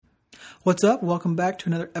What's up? Welcome back to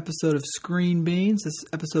another episode of Screen Beans. This is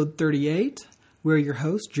episode 38. We're your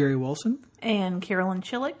hosts, Jerry Wilson. And Carolyn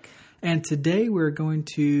Chillick. And today we're going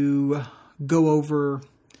to go over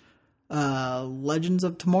Legends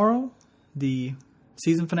of Tomorrow, the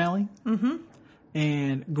season finale,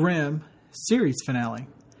 and Grimm series finale.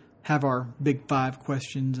 Have our big 5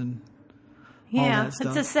 questions and all that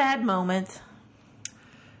stuff. It's a sad moment.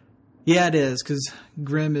 Yeah, it is, because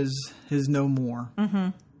Grimm is no more.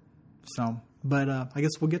 So, but I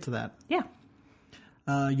guess we'll get to that. Yeah.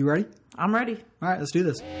 You ready? I'm ready. All right, let's do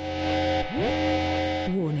this.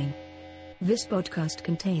 Warning. This podcast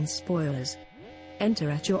contains spoilers. Enter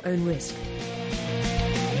at your own risk.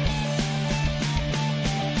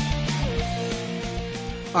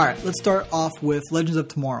 All right, let's start off with Legends of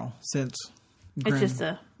Tomorrow, since Grimm, It's just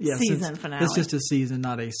a season finale. It's just a season,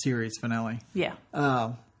 not a series finale. Yeah.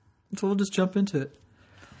 So we'll just jump into it.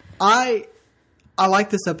 I like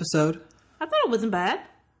this episode. I thought it wasn't bad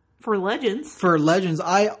for Legends. For Legends,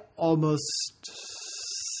 I almost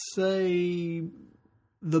say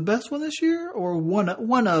the best one this year, or one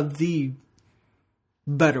of the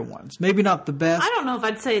better ones. Maybe not the best. I don't know if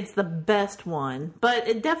I'd say it's the best one, but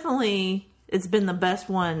it's been the best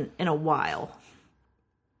one in a while.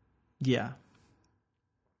 Yeah.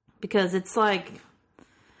 Because it's like,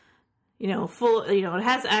 full, it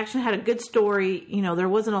has action, had a good story. There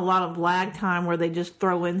wasn't a lot of lag time where they just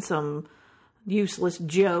throw in some useless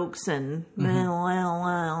jokes and, it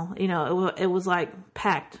was like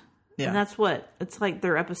packed. Yeah. And that's what, it's like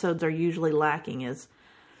their episodes are usually lacking is,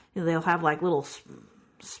 they'll have like little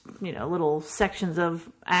sections of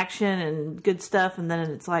action and good stuff. And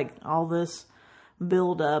then it's like all this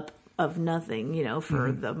build up of nothing,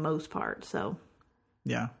 for the most part. So.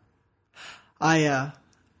 Yeah. A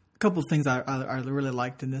couple of things I really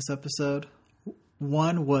liked in this episode.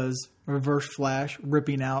 One was Reverse Flash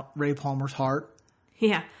ripping out Ray Palmer's heart.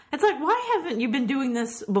 Yeah. It's like, why haven't you been doing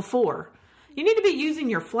this before? You need to be using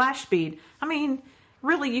your flash speed. I mean,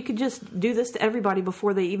 really, you could just do this to everybody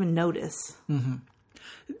before they even notice. Mm-hmm.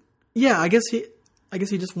 Yeah, I guess he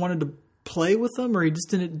just wanted to play with them, or he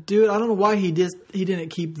just didn't do it. I don't know why he didn't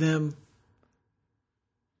keep them.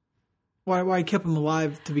 Why he kept them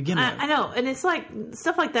alive to begin with. I know, and it's like,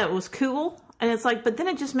 stuff like that was cool, and it's like, but then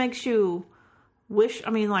it just makes you wish,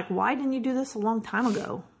 why didn't you do this a long time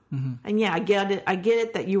ago? Mm-hmm. And yeah, I get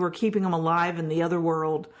it that you were keeping them alive in the other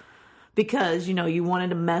world because, you wanted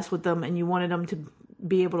to mess with them and you wanted them to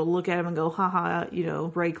be able to look at them and go, haha,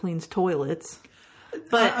 Ray cleans toilets.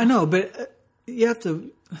 But I know, but you have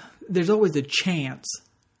to, there's always a chance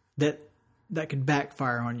that could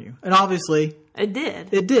backfire on you. And obviously it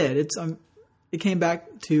did. It did. It came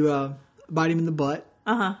back to bite him in the butt.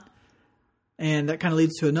 Uh-huh. And that kind of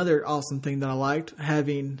leads to another awesome thing that I liked,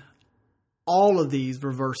 having all of these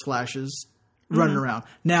reverse flashes running around.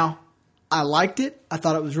 Now, I liked it. I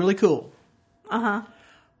thought it was really cool. Uh-huh.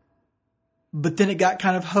 But then it got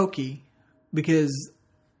kind of hokey because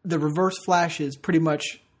the reverse flashes pretty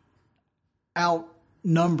much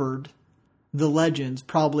outnumbered the Legends.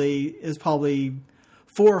 Probably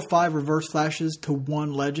 4 or 5 reverse flashes to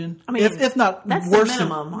 1 Legend. If not that's worse the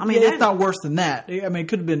minimum. if not worse than that. It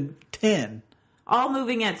could have been 10. All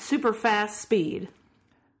moving at super fast speed.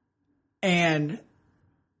 And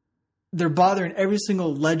they're bothering every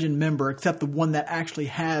single Legend member except the one that actually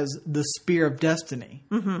has the Spear of Destiny.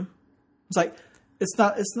 Mm-hmm. It's like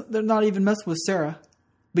they're not even messing with Sarah,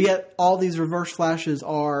 but yet all these reverse flashes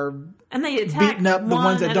are and they attack beating up the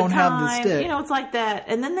ones that don't have the stick. It's like that,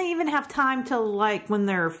 and then they even have time to when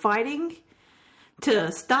they're fighting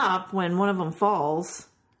to stop when one of them falls.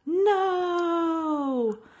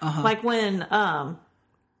 No, like when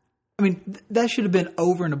that should have been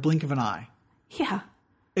over in a blink of an eye. Yeah.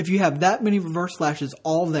 If you have that many reverse flashes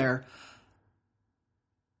all there,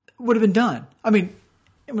 it would have been done. When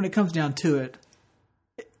it comes down to it,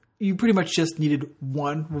 you pretty much just needed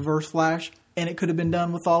 1 reverse flash, and it could have been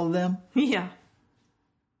done with all of them. Yeah.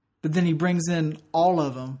 But then he brings in all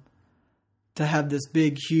of them to have this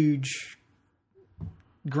big, huge,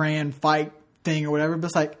 grand fight thing or whatever. But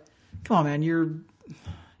it's like, come on, man, you're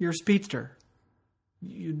a speedster.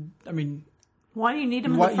 Why do you need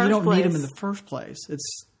him in the first place? You don't need him in the first place.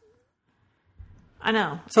 I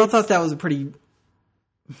know. So I thought that was a pretty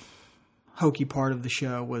hokey part of the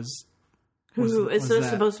show was it's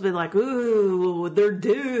supposed to be like, ooh, they're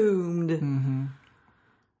doomed. Mm-hmm.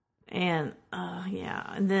 And,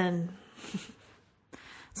 and then...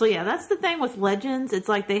 So, yeah, that's the thing with Legends. It's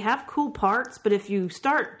like they have cool parts, but if you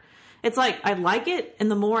start... It's like, I like it, and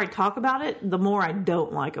the more I talk about it, the more I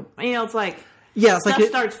don't like them. It's like... Yeah, it's stuff like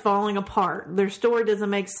starts falling apart. Their story doesn't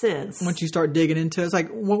make sense. once you start digging into it, it's like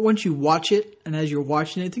once you watch it, and as you're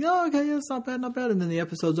watching it, you think, oh, okay, yeah, it's not bad, not bad. And then the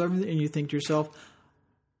episode's over, and you think to yourself,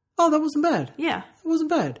 oh, that wasn't bad. Yeah. It wasn't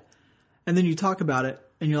bad. And then you talk about it,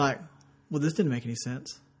 and you're like, well, this didn't make any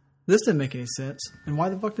sense. This didn't make any sense. And why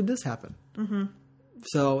the fuck did this happen? Mm-hmm.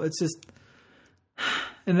 So it's just...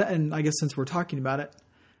 And I guess since we're talking about it,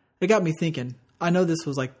 it got me thinking. I know this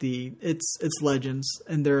was like it's Legends,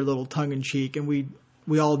 and they're a little tongue-in-cheek, and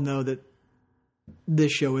we all know that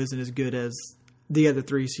this show isn't as good as the other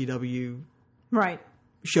 3 CW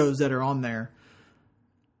shows that are on there.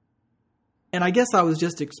 And I guess I was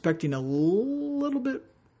just expecting a little bit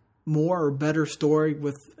more or better story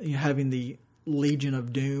with having the Legion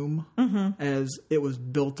of Doom as it was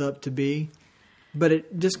built up to be. But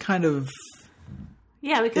it just kind of...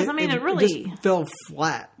 Yeah, because it really... It just fell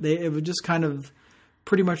flat. It was just kind of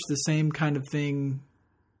pretty much the same kind of thing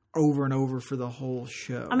over and over for the whole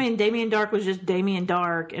show. I mean, Damien Dark was just Damien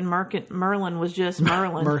Dark, and Merlin was just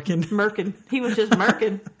Merlin. Merkin. He was just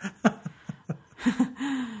Merkin.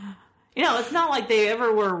 It's not like they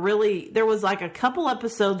ever were really... There was like a couple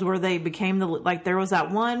episodes where they became the... Like, there was that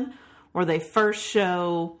one where they first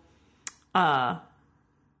show...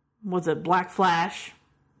 was it Black Flash?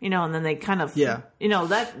 And then they kind of... Yeah.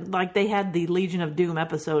 That... Like, they had the Legion of Doom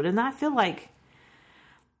episode, and I feel like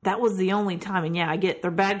that was the only time. And yeah, I get they're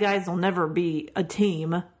bad guys. They'll never be a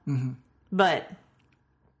team. Mm-hmm. But,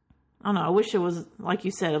 I don't know. I wish it was, like you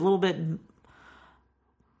said, a little bit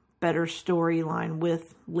better storyline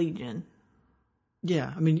with Legion.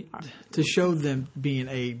 Yeah. I mean, to show them being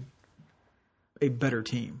a better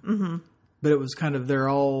team. Mm-hmm. But it was kind of... They're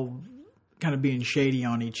all kind of being shady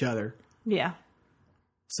on each other. Yeah.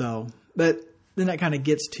 So, but then that kind of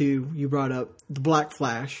gets to, you brought up the Black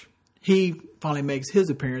Flash. He finally makes his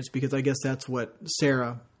appearance because I guess that's what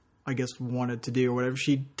Sarah, wanted to do or whatever.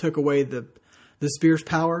 She took away the Spear's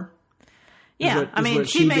power. Yeah,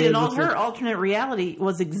 she made it all. Her alternate reality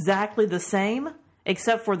was exactly the same,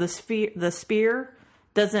 except for the spear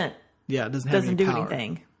doesn't. Yeah, it doesn't do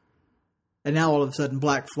anything. And now all of a sudden,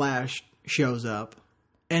 Black Flash shows up,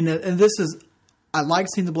 and this is, I like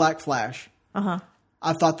seeing the Black Flash.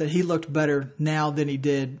 I thought that he looked better now than he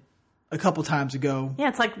did a couple times ago. Yeah,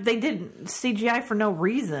 it's like they did CGI for no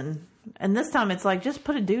reason. And this time it's like, just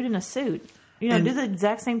put a dude in a suit. Do the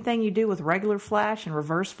exact same thing you do with regular Flash and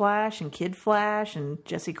Reverse Flash and Kid Flash and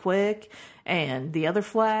Jesse Quick and the other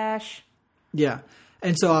Flash. Yeah.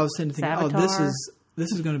 And so I was thinking, Savitar.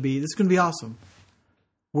 this is going to be awesome.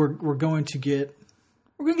 We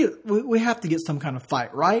have to get some kind of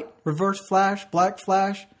fight, right? Reverse Flash, Black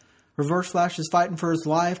Flash. Reverse Flash is fighting for his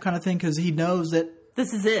life kind of thing because he knows that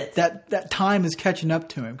this is it. That time is catching up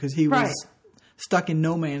to him because he was stuck in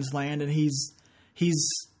no man's land and he's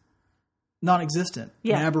non-existent,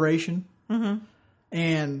 an aberration. Mm-hmm.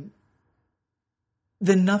 And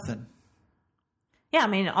then nothing.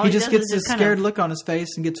 Yeah, all he just gets this scared look on his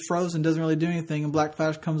face and gets frozen, doesn't really do anything, and Black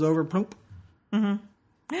Flash comes over, boom.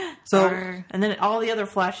 Mm-hmm. So, and then all the other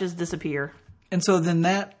Flashes disappear. And so then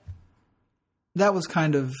that was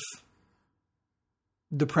kind of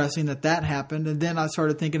depressing that happened. And then I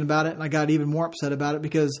started thinking about it, and I got even more upset about it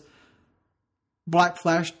because Black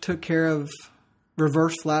Flash took care of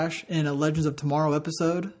Reverse Flash in a Legends of Tomorrow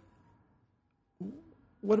episode.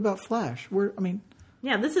 What about Flash?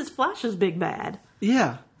 Yeah, this is Flash's big bad.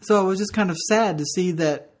 Yeah. So it was just kind of sad to see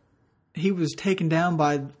that he was taken down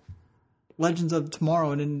by Legends of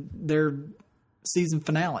Tomorrow and in their season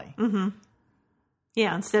finale. Mm-hmm.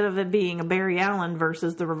 Yeah, instead of it being a Barry Allen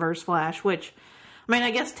versus the Reverse Flash, which,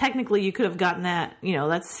 I guess technically you could have gotten that,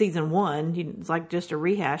 that's season 1. It's like just a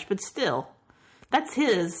rehash, but still, that's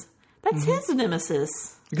his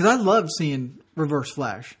nemesis. Because I love seeing Reverse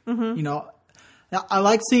Flash. Mm-hmm. I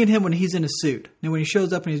like seeing him when he's in a suit. And when he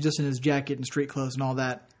shows up and he's just in his jacket and street clothes and all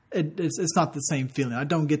that, it's not the same feeling. I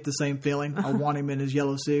don't get the same feeling. I want him in his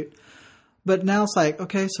yellow suit. But now it's like,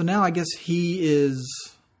 okay, so now I guess he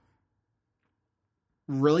is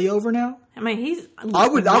really over now? He's I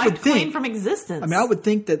would think from existence. I would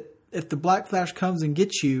think that if the Black Flash comes and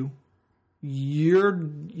gets you, you're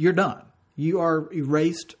done. You are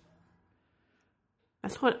erased.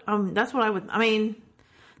 That's what I would.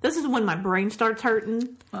 This is when my brain starts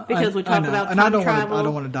hurting because we talk about time travel. I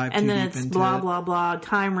don't want to dive too deep into it. And then it's blah blah blah,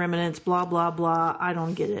 time remnants, blah blah blah. I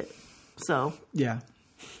don't get it. So yeah,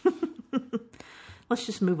 let's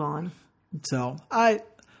just move on. So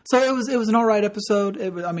it was an all right episode.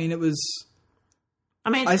 It was.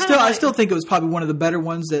 I still think it was probably one of the better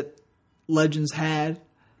ones that Legends had.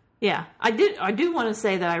 Yeah, I do want to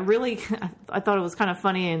say that I thought it was kind of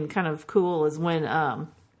funny and kind of cool is when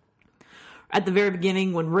at the very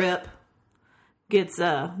beginning when Rip gets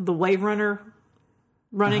the Wave Runner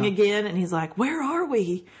running again, and he's like, "Where are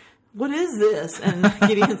we? What is this?" And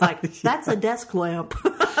Gideon's like, "That's a desk lamp."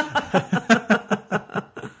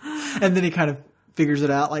 And then he kind of figures it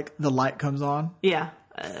out, like the light comes on. Yeah.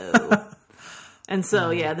 And so,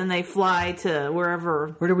 then they fly to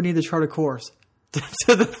wherever. Where do we need to chart a course?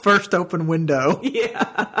 To the first open window.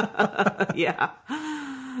 Yeah. Yeah.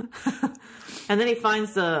 And then he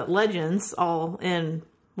finds the legends all in,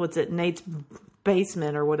 Nate's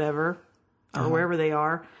basement or whatever, or wherever they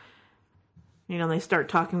are. You know, they start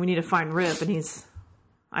talking, we need to find Rip, and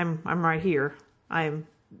I'm right here.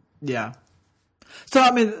 Yeah. So,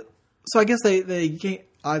 I mean, I guess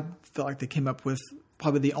I felt like they came up with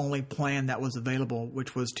probably the only plan that was available,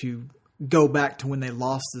 which was to go back to when they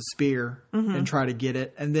lost the spear and try to get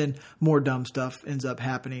it. And then more dumb stuff ends up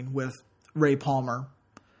happening with Ray Palmer.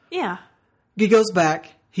 Yeah. He goes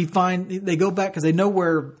back. They go back because they know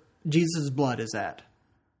where Jesus' blood is at.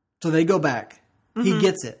 So they go back. He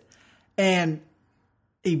gets it. And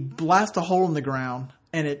he blasts a hole in the ground,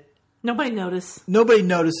 and Nobody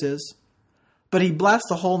notices. But he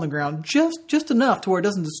blasts a hole in the ground just enough to where it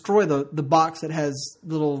doesn't destroy the box that has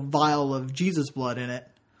the little vial of Jesus blood in it.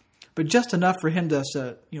 But just enough for him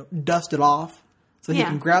to dust it off so he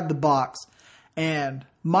can grab the box. And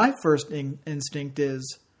my first instinct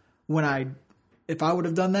is if I would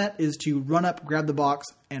have done that, is to run up, grab the box,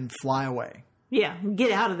 and fly away. Yeah,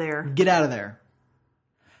 get out of there. Get out of there.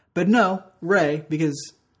 But no, Ray,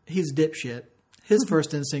 because he's a dipshit, his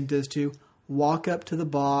first instinct is to walk up to the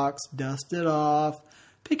box, dust it off,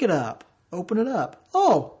 pick it up, open it up.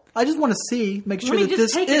 Oh, I just want to make sure that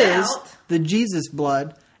this is the Jesus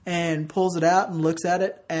blood, and pulls it out and looks at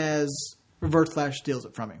it as Reverse Flash steals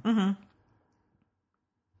it from him. Mm-hmm.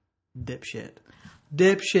 Dipshit.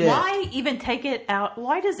 Why even take it out?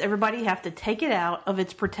 Why does everybody have to take it out of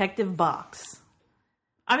its protective box?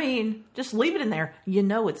 I mean, just leave it in there. You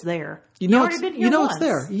know it's there. You know it's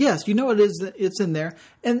there. Yes, you know it is. It's in there.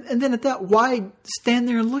 And then at that, why stand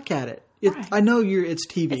there and look at it? Right. I know it's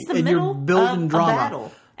TV it's the and middle you're building of drama. A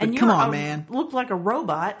battle. But and come on, man. Look like a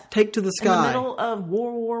robot. Take to the sky. In the middle of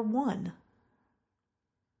World War I.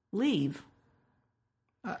 Leave.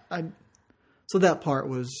 So that part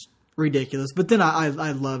was ridiculous. But then I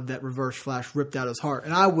loved that Reverse Flash ripped out his heart.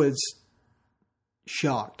 And I was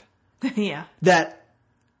shocked. Yeah. That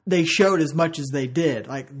they showed as much as they did.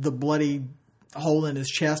 Like the bloody hole in his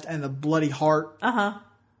chest and the bloody heart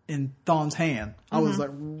in Thawne's hand. I was like,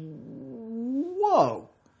 whoa.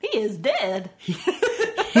 He is dead.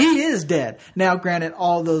 He is dead. Now, granted,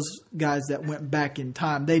 all those guys that went back in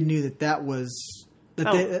time, they knew that was...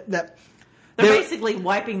 They're basically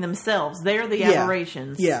wiping themselves. They're the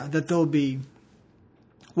aberrations. Yeah, that they'll be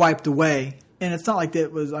wiped away. And it's not like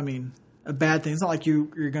that was, a bad thing. It's not like you're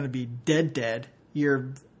going to be dead.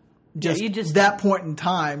 You're just that point in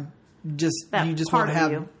time, you just want to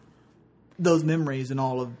have those memories and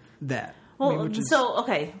all of that. Well,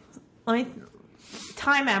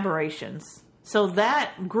 time aberrations. So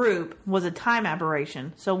that group was a time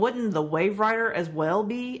aberration. So wouldn't the Wave Rider as well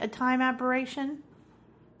be a time aberration?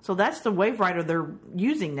 So that's the Wave Rider they're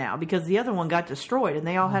using now, because the other one got destroyed and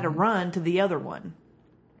they all had to run to the other one.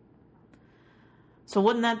 So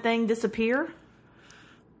wouldn't that thing disappear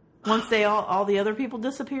once all the other people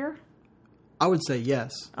disappear? I would say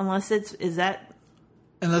yes. Unless is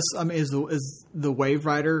the Wave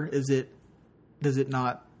Rider, does it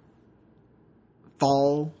not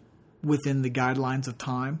fall within the guidelines of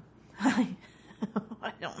time? I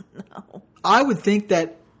don't know. I would think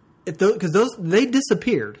that because they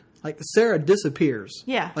disappeared. Like Sarah disappears.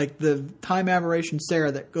 Yeah. Like the time aberration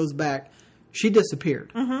Sarah that goes back, she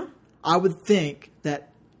disappeared. Mm-hmm. I would think that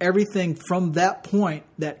everything from that point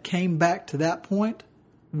that came back to that point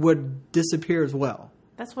would disappear as well.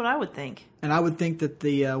 That's what I would think. And I would think that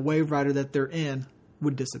the Wave Rider that they're in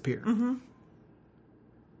would disappear. Mm-hmm.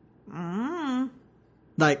 Mm-hmm.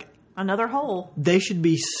 Like another hole. They should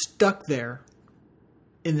be stuck there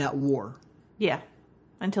in that war. Yeah.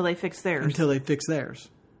 Until they fix theirs.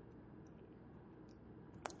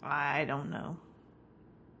 I don't know.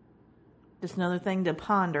 Just another thing to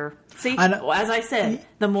ponder. See, as I said,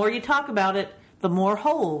 the more you talk about it, the more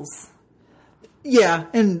holes. Yeah,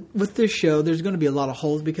 and with this show, there's going to be a lot of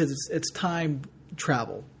holes because it's time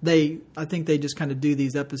travel. I think they just kind of do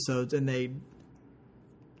these episodes, and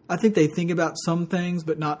I think they think about some things,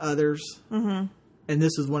 but not others. Mm-hmm. And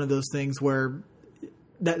this is one of those things where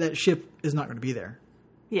that ship is not going to be there.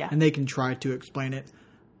 Yeah. And they can try to explain it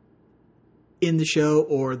in the show,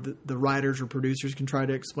 or the writers or producers can try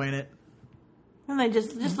to explain it. And they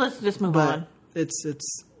let's move on. It's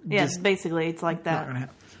Yes, basically, it's like not that. going to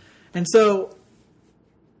happen. And so,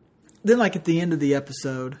 then like at the end of the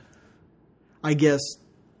episode, I guess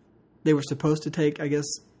they were supposed to take,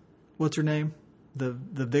 what's her name? The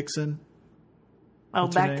vixen. Oh,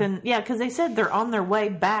 What's her back name? to, yeah, because they said they're on their way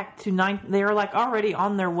back to they were like already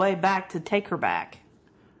on their way back to take her back.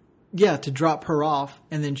 Yeah, to drop her off.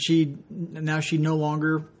 And then she no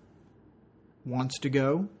longer wants to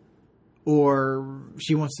go. Or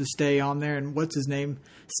she wants to stay on there. And what's his name?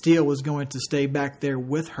 Steele was going to stay back there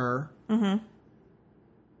with her. Mm-hmm.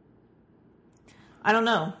 I don't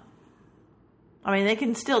know. I mean, they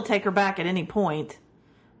can still take her back at any point.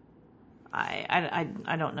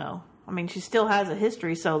 I don't know. I mean, she still has a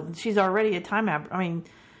history, so she's already a time I mean,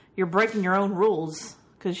 you're breaking your own rules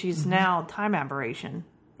because she's now time aberration.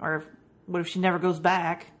 Or what if she never goes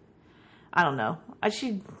back? I don't know. I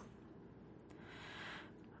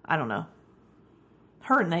don't know.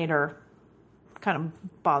 Her and Nate are kind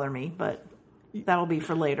of bother me, but that'll be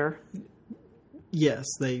for later. Yes.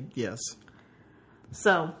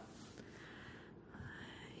 So,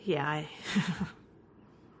 yeah,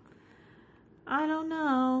 I don't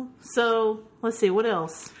know. So, let's see, what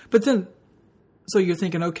else? But then, so you're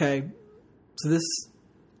thinking, okay, so this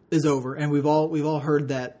is over, and we've all heard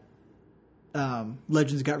that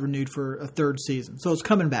Legends got renewed for a third season, so it's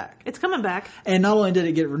coming back. It's coming back. And not only did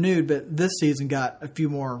it get renewed, but this season got a few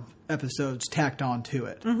more episodes tacked on to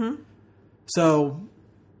it. Mm-hmm. So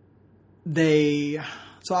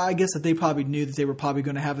I guess that they probably knew that they were probably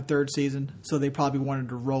going to have a third season, so they probably wanted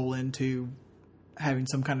to roll into having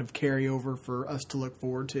some kind of carryover for us to look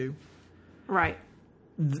forward to. Right.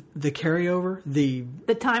 The carryover? The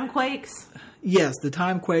time quakes? Yes, the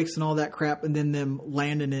time quakes and all that crap, and then them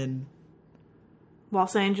landing in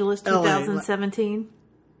Los Angeles, 2017?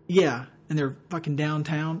 Yeah, and they're fucking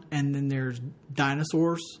downtown, and then there's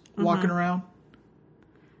dinosaurs walking around.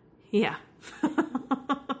 Yeah.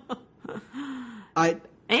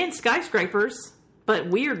 And skyscrapers, but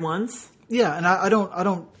weird ones. Yeah, and I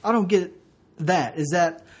don't get that. Is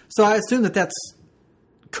that so? I assume that that's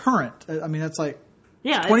current. I mean, that's like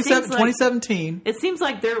 2017. It seems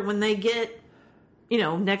like when they get,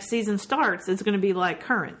 next season starts, it's going to be like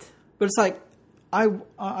current. But it's like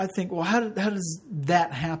I think, well, how does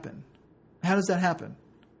that happen? How does that happen?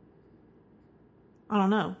 I don't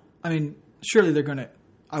know. I mean, surely they're going to.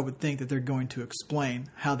 I would think that they're going to explain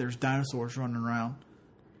how there's dinosaurs running around.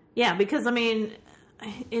 Yeah, because, I mean,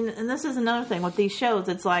 and this is another thing with these shows.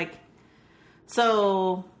 It's like,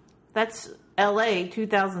 so that's LA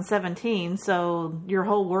 2017, so your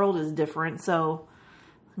whole world is different. So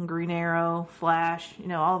Green Arrow, Flash,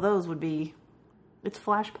 all those would be, it's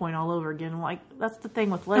Flashpoint all over again. Like, that's the thing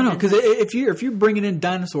with Legends. No, because if you're bringing in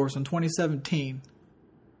dinosaurs in 2017,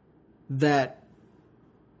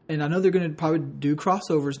 and I know they're going to probably do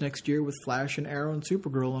crossovers next year with Flash and Arrow and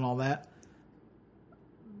Supergirl and all that.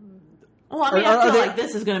 Well, I mean, I feel like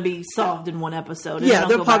this is going to be solved in one episode. Yeah,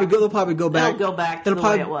 they'll probably go back. They'll go back to the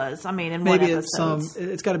way it was. I mean, in maybe one episode.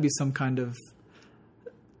 It's got to be some kind of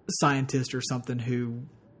scientist or something who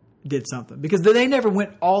did something, because they never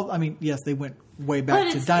went all. I mean, yes, they went way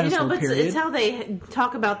back to dinosaur period. It's how they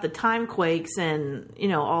talk about the time quakes and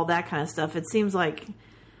all that kind of stuff. It seems like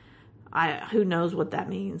who knows what that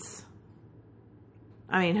means.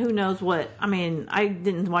 I mean, who knows what... I mean, I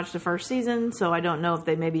didn't watch the first season, so I don't know if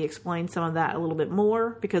they maybe explained some of that a little bit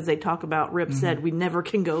more, because they talk about, Rip said, we never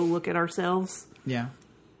can go look at ourselves. Yeah.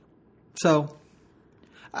 So,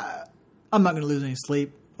 I'm not going to lose any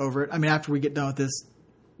sleep over it. I mean, after we get done with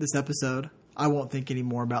this episode, I won't think any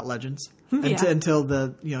more about Legends until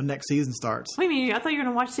the next season starts. What do you mean? I thought you were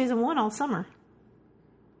going to watch season 1 all summer.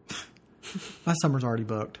 My summer's already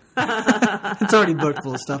booked. It's already booked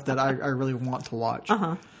full of stuff that I really want to watch.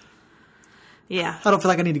 Uh-huh. Yeah. I don't feel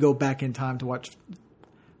like I need to go back in time to watch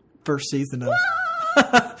first season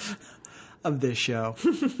of of this show.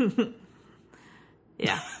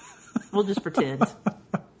 Yeah. We'll just pretend.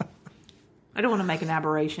 I don't want to make an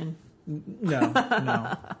aberration.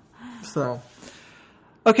 No. So...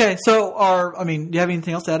 Okay, so do you have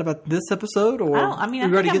anything else to add about this episode, or I think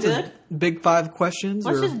I'm good. The big 5 questions?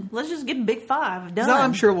 Let's just get big 5 done. No,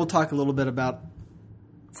 I'm sure we'll talk a little bit about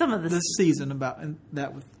some of this season about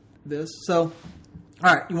that with this. So,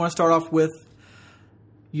 all right, you want to start off with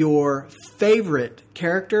your favorite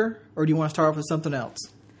character, or do you want to start off with something else?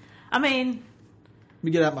 I mean, let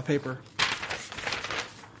me get out my paper.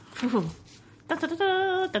 You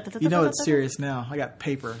know it's serious now. I got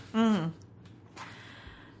paper. Mm-hmm.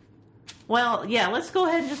 Well, yeah, let's go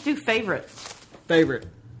ahead and just do favorite. Favorite.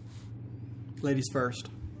 Ladies first.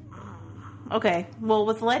 Okay. Well,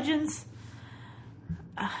 with Legends,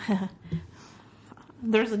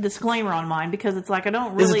 there's a disclaimer on mine because it's like I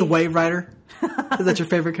don't really. Is it the Wave Rider? Is that your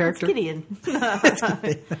favorite character? It's Gideon.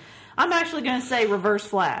 I'm actually going to say Reverse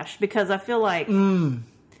Flash because I feel like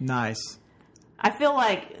Nice. I feel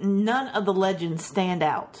like none of the legends stand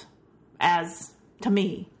out as to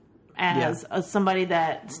me as somebody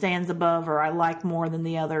that stands above or I like more than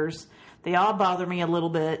the others. They all bother me a little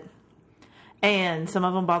bit, and some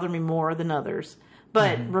of them bother me more than others.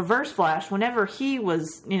 But Reverse Flash, whenever he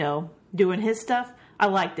was, doing his stuff, I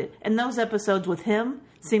liked it. And those episodes with him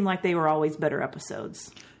seemed like they were always better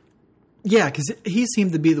episodes. Yeah, because he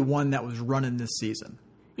seemed to be the one that was running this season.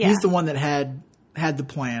 Yeah. He's the one that had the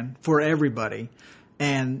plan for everybody,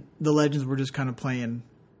 and the legends were just kind of playing.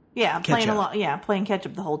 Yeah, playing catch a up. lot. Yeah, playing catch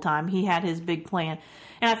up the whole time. He had his big plan,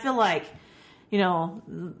 and I feel like,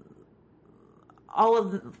 all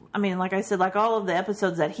of, like I said, like all of the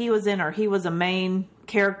episodes that he was in, or he was a main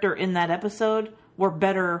character in that episode, were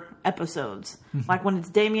better episodes. Like when it's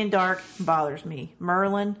Damien Dark, bothers me.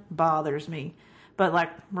 Merlin bothers me. But like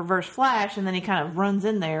Reverse Flash, and then he kind of runs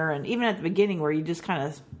in there, and even at the beginning where you just kind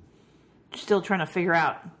of still trying to figure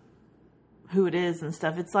out who it is and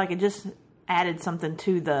stuff, it's like it just added something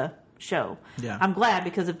to the show. Yeah. I'm glad,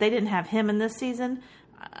 because if they didn't have him in this season,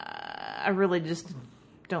 I really just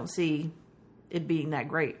don't see it being that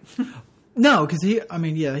great. No, because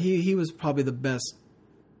he was probably the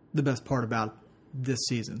best part about this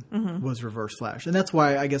season was Reverse Flash, and that's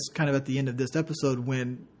why I guess kind of at the end of this episode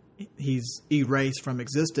when he's erased from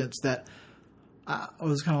existence, that I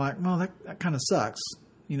was kind of like, well, that kind of sucks.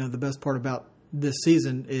 The best part about this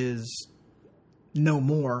season is no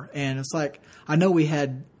more, and it's like I know we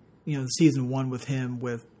had season 1 with him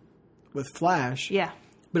with Flash, Yeah.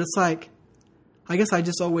 but it's like I guess I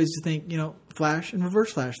just always think Flash and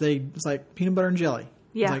Reverse Flash, it's like peanut butter and jelly.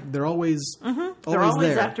 Yeah. It's like they're always They're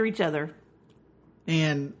always there. after each other.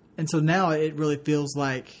 And so now it really feels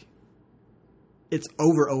like it's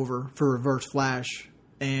over for Reverse Flash,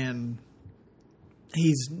 and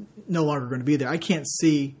he's no longer going to be there. I can't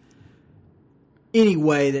see any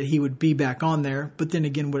way that he would be back on there. But then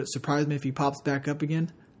again, would it surprise me if he pops back up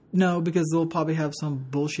again? No, because they'll probably have some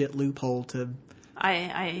bullshit loophole to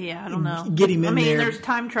I don't know. Get him in there. There's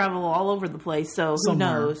time travel all over the place, so Somewhere.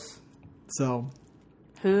 who knows? So,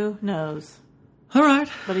 Who knows? all right.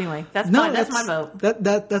 But anyway, that's my vote.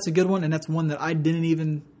 That's a good one, and that's one that I didn't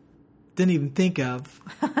even think of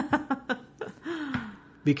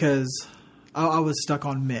because I was stuck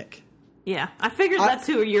on Mick. Yeah, I figured that's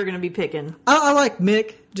who you're going to be picking. I like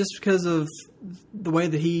Mick just because of the way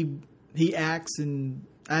that he acts and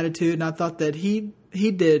attitude, and I thought that he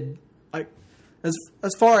did, like, as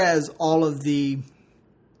far as all of the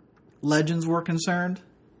legends were concerned,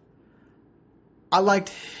 I liked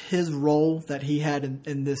his role that he had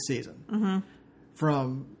in this season. Mm-hmm.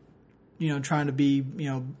 From trying to be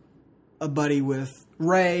a buddy with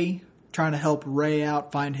Ray, trying to help Ray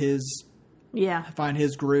out find his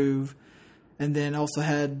groove. And then also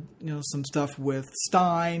had, some stuff with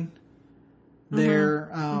Stein there.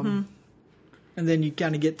 And then you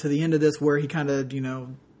kind of get to the end of this where he kind of,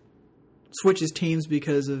 switches teams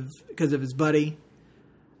because of his buddy.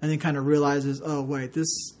 And then kind of realizes, oh, wait, this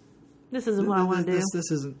isn't what I want to do.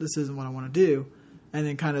 This isn't what I want to do. And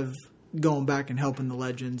then kind of going back and helping the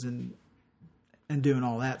legends and doing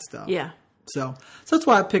all that stuff. Yeah. So that's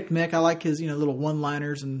why I picked Mick. I like his, little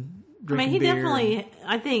one-liners and drinking beer. Definitely,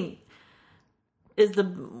 I think, is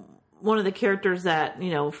one of the characters that,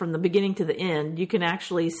 from the beginning to the end, you can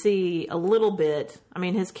actually see a little bit. I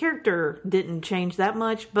mean, his character didn't change that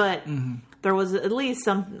much, but there was at least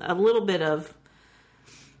a little bit of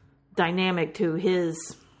dynamic to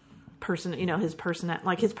his person. His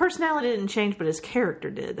personality didn't change, but his character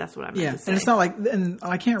did. That's what I meant to say. And it's not like, and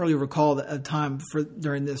I can't really recall a time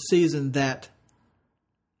during this season that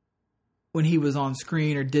when he was on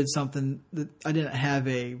screen or did something that I didn't have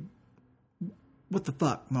a what the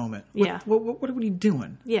fuck moment. Yeah. What are you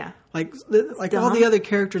doing? Yeah. Like all the other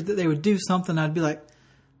characters that they would do something, I'd be like,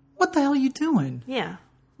 what the hell are you doing? Yeah.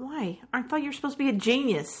 Why? I thought you were supposed to be a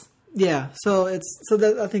genius. Yeah. So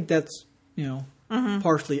I think that's,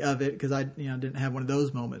 partially of it because I didn't have one of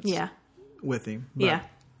those moments. Yeah. With him. But, yeah.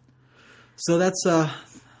 So that's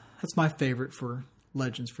my favorite for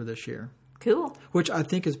Legends for this year. Cool. Which I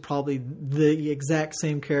think is probably the exact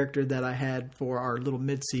same character that I had for our little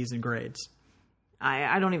mid-season grades.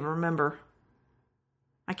 I don't even remember.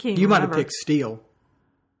 I can't even You might remember. have picked Steel.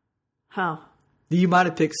 Oh. You might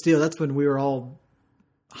have picked Steel. That's when we were all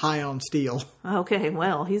high on Steel. Okay,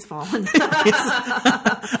 well, he's fallen.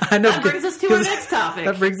 I know. That brings us to our next topic.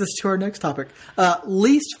 That brings us to our next topic.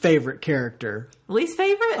 Least favorite character. Least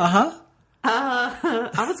favorite? Uh-huh.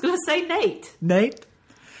 I was going to say Nate. Nate?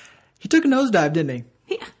 He took a nosedive, didn't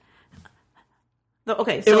he?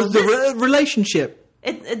 Okay, so it was the relationship.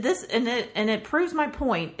 It proves my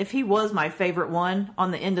point. If he was my favorite one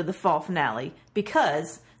on the end of the fall finale,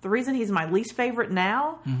 because the reason he's my least favorite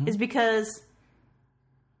now is because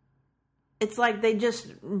it's like they just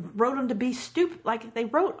wrote him to be stupid. Like they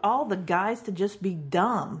wrote all the guys to just be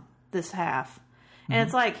dumb this half, and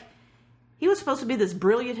it's like he was supposed to be this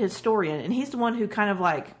brilliant historian, and he's the one who kind of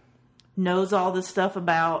like knows all this stuff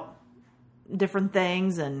about different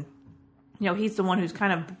things and. He's the one who's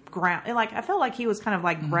kind of I felt like he was kind of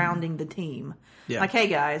like grounding the team. Yeah. Like, hey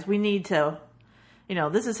guys, we need to,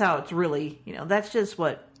 this is how it's really, that's just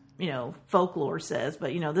what, folklore says,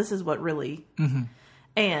 but this is what really,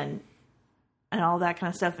 and all that kind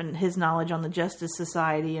of stuff, and his knowledge on the Justice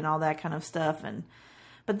Society and all that kind of stuff.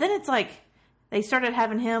 But then it's like, they started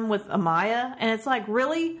having him with Amaya, and it's like,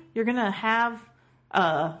 really? You're going to have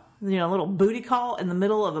a little booty call in the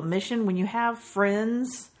middle of a mission when you have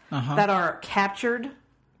friends that are captured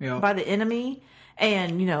by the enemy,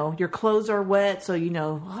 and your clothes are wet, so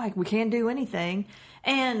like we can't do anything.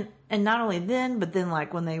 And not only then, but then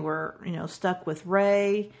like when they were stuck with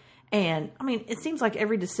Ray, and I mean it seems like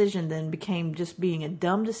every decision then became just being a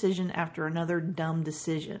dumb decision after another dumb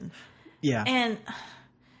decision. Yeah, and it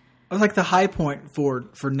was like the high point for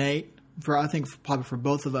Nate, I think probably for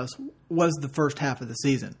both of us, was the first half of the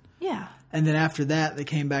season. Yeah, and then after that they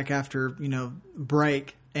came back after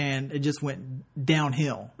break. And it just went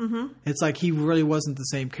downhill. Mm-hmm. It's like he really wasn't the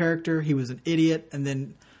same character. He was an idiot. And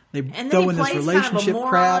then they throw in this relationship kind of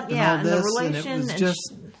crap and all this. And it was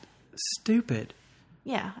just stupid.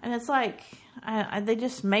 Yeah. And it's like they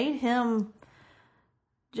just made him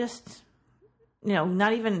just,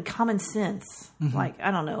 not even common sense. Mm-hmm. Like,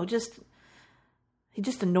 I don't know. He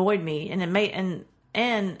just annoyed me. And it made...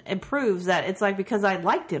 And it proves that it's like because I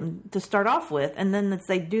liked him to start off with, and then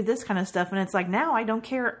they do this kind of stuff, and it's like now I don't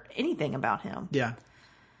care anything about him. Yeah,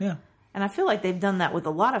 yeah. And I feel like they've done that with a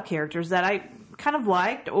lot of characters that I kind of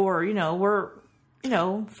liked, or were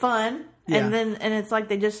fun, and it's like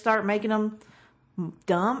they just start making them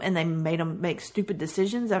dumb, and they made them make stupid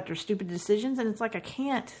decisions after stupid decisions, and it's like I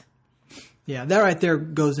can't. Yeah, that right there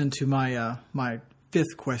goes into my my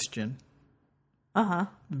fifth question.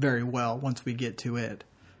 Very well once we get to it.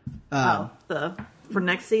 For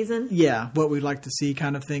next season? Yeah, what we'd like to see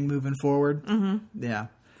kind of thing moving forward. Mm-hmm. Yeah.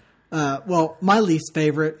 Well, my least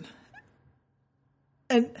favorite,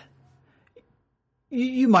 and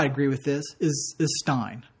you might agree with this, is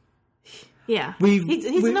Stein. Yeah,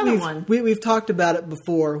 he's another one. We've talked about it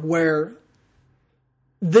before where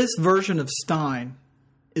this version of Stein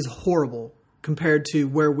is horrible compared to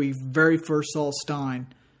where we very first saw Stein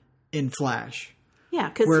in Flash. Yeah,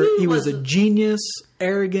 because he was a genius,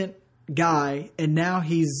 arrogant guy, and now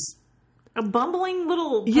he's a bumbling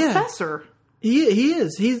little professor. He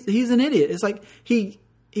is. He's an idiot. It's like he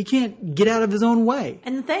can't get out of his own way.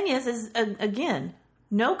 And the thing is again,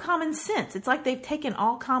 no common sense. It's like they've taken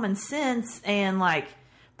all common sense and like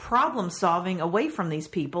problem solving away from these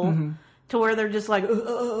people. Mm-hmm. To where they're just like, I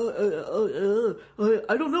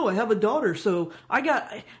don't know. I have a daughter, so I got,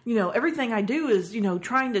 everything I do is,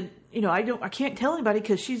 trying to, I can't tell anybody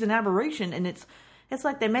because she's an aberration, and it's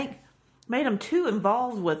like they made them too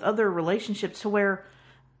involved with other relationships to where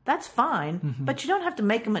that's fine, but you don't have to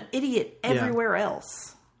make them an idiot everywhere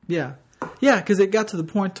else. Yeah, because it got to the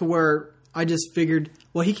point to where I just figured,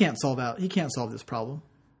 well, he can't solve this problem.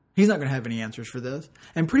 He's not going to have any answers for this,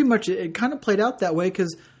 and pretty much it kind of played out that way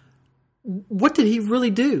because. What did he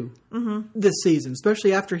really do this season?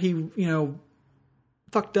 Especially after he,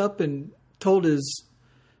 fucked up and told his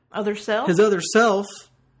other self,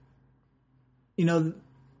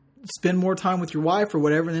 spend more time with your wife or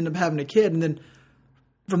whatever, and end up having a kid. And then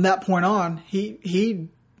from that point on, he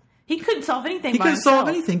couldn't solve anything. He couldn't solve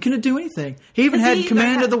anything. Couldn't do anything. He even had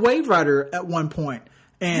command of the Wave Rider at one point,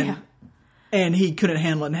 and he couldn't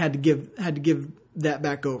handle it and had to give that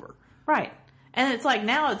back over. Right, and it's like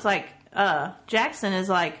now it's like. Jackson is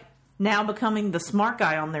like now becoming the smart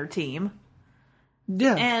guy on their team.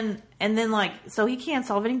 Yeah. And then like, so he can't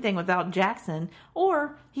solve anything without Jackson,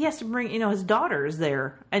 or he has to bring, his daughter is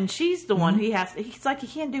there and she's the one he's like, he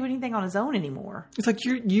can't do anything on his own anymore. It's like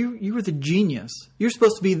you were the genius. You're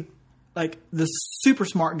supposed to be like the super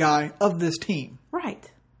smart guy of this team.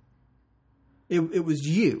 Right. It was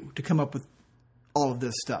you to come up with all of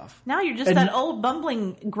this stuff. Now you're just that old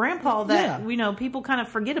bumbling grandpa that people kind of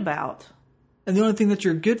forget about. And the only thing that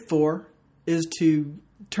you're good for is to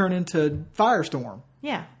turn into Firestorm.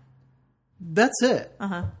 Yeah. That's it.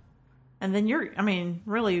 And then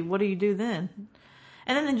really, what do you do then?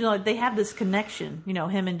 And then they have this connection.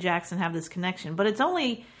 Him and Jackson have this connection, but it's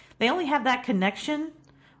only they only have that connection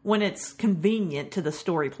when it's convenient to the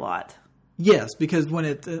story plot. Yes, because when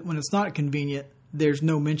it's not convenient, there's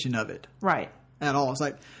no mention of it. Right. At all. It's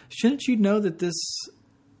like, shouldn't you know that this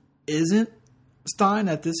isn't Stein,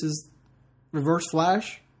 that this is Reverse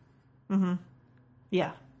Flash? Mm-hmm.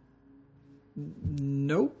 Yeah.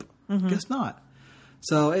 Nope. Guess not.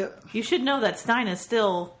 So you should know that Stein is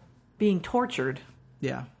still being tortured.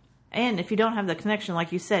 Yeah. And if you don't have the connection,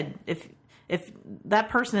 like you said, if that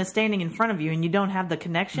person is standing in front of you and you don't have the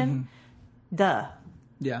connection, duh.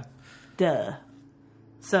 Yeah. Duh.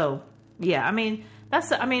 So, yeah, I mean,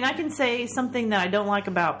 I can say something that I don't like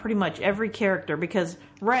about pretty much every character, because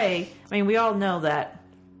Ray, I mean, we all know that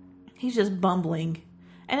he's just bumbling.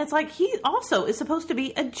 And it's like, he also is supposed to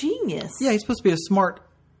be a genius. Yeah, he's supposed to be a smart,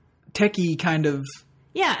 techie kind of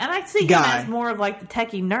Yeah, and I see guy. him as more of like the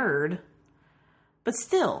techie nerd. But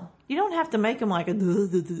still, you don't have to make him like a...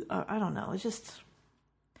 I don't know. It's just...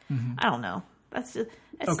 I don't know. That's just...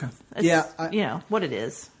 Okay. It's, Yeah. you know, what it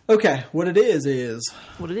is. Okay, what it is...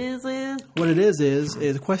 What it is... What it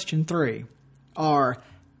is question 3. You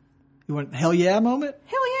want hell yeah moment?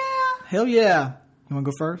 Hell yeah! Hell yeah. You want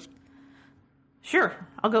to go first? Sure,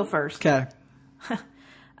 I'll go first. Okay.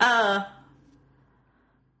 I'm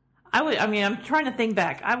trying to think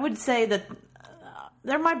back. I would say that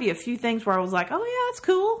there might be a few things where I was like, oh yeah, that's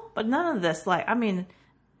cool. But none of this, like, I mean,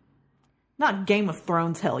 not Game of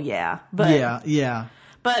Thrones hell yeah. But Yeah.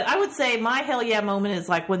 But I would say my hell yeah moment is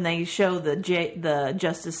like when they show the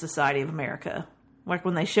Justice Society of America. Like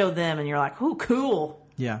when they show them and you're like, ooh, cool.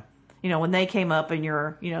 Yeah. You know, when they came up and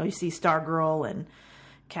you see Stargirl and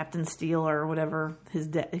Captain Steel or whatever his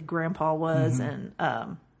grandpa was, and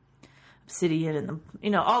Obsidian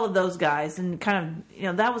and all of those guys, and kind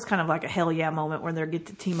of that was kind of like a hell yeah moment where they get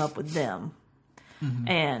to team up with them,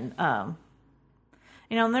 and and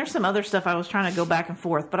there's some other stuff I was trying to go back and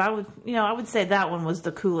forth, but I would say that one was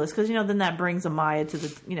the coolest because then that brings Amaya to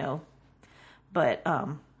the but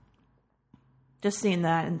just seeing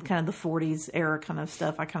that and kind of the 40s era kind of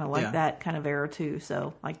stuff, I kind of like that kind of era too.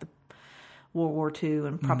 So like the World War II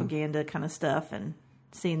and propaganda kind of stuff, and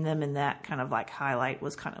seeing them in that kind of like highlight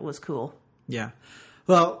was cool. Yeah.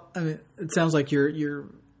 Well, I mean, it sounds like you're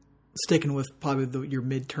sticking with probably your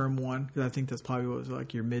midterm one, because I think that's probably what was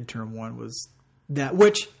like your midterm one was that,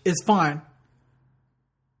 which is fine.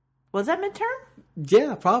 Was that midterm?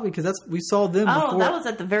 Yeah, probably, because we saw them before. That was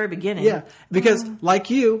at the very beginning. Yeah, because like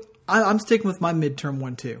you, I'm sticking with my midterm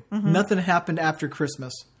one too. Nothing happened after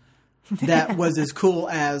Christmas that was as cool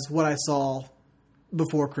as what I saw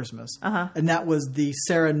before Christmas. And that was the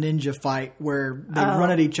Sarah Ninja fight where they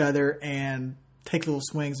run at each other and take little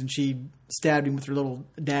swings, and she stabbed him with her little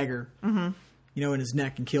dagger, in his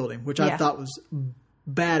neck and killed him, which I thought was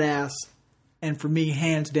badass. And for me,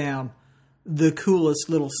 hands down, the coolest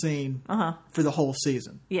little scene for the whole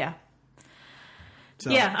season. Yeah.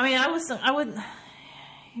 So. Yeah. I mean,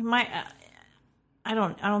 I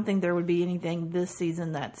don't think there would be anything this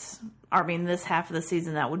season this half of the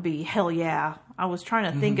season that would be hell yeah. I was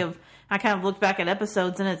trying to think of, I kind of looked back at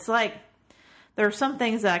episodes, and it's like, there are some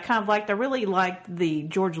things that I kind of liked. I really liked the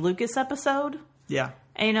George Lucas episode. Yeah.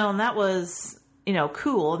 And, and that was,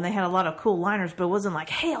 cool, and they had a lot of cool liners, but it wasn't like,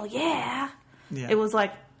 hell yeah. Yeah. It was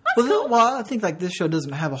like, that's cool. Well, I think like this show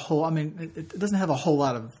doesn't have a whole, it doesn't have a whole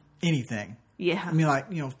lot of anything. Yeah. I mean,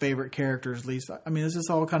 like, favorite characters, least. I mean, it's just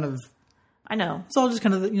all kind of. I know. It's all just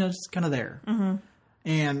kind of, just kind of there.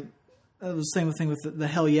 And it was the same thing with the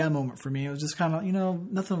hell yeah moment for me. It was just kind of,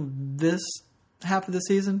 nothing this half of the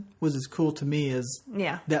season was as cool to me as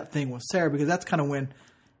that thing with Sarah, because that's kind of when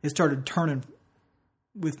it started turning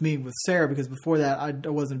with me with Sarah, because before that I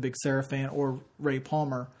wasn't a big Sarah fan or Ray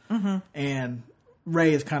Palmer. And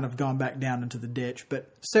Ray has kind of gone back down into the ditch,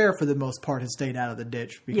 but Sarah for the most part has stayed out of the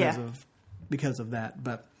ditch because of that.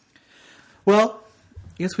 But well,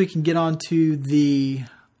 I guess we can get on to the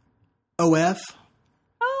OF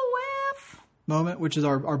moment, which is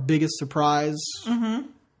our biggest surprise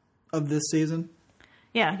of this season.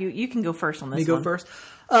 Yeah, you can go first on this. Me go first.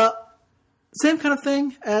 Same kind of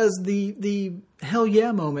thing as the hell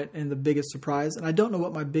yeah moment and the biggest surprise. And I don't know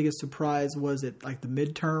what my biggest surprise was at like the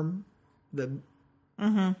midterm,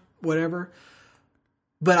 whatever.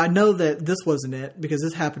 But I know that this wasn't it, because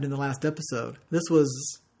this happened in the last episode. This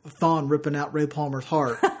was Thawne ripping out Ray Palmer's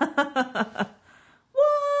heart.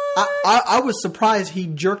 I was surprised he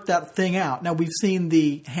jerked that thing out. Now, we've seen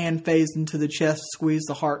the hand phase into the chest, squeeze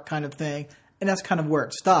the heart kind of thing, and that's kind of where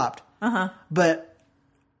it stopped. But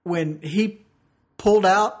when he pulled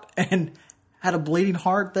out and had a bleeding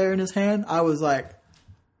heart there in his hand, I was like,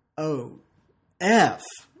 oh, F.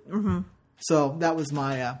 So that was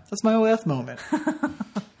my OF moment.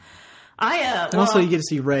 And also you get to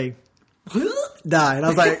see Ray die. And I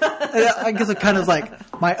was like, I guess it kind of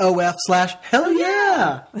like my OF/hell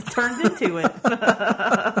yeah. It turned into it.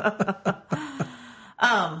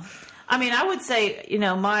 I mean, I would say,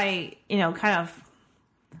 my, kind of,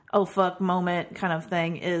 oh fuck moment kind of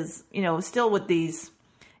thing is, still with these,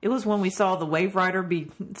 it was when we saw the Wave Rider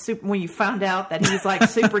be super, when you found out that he's like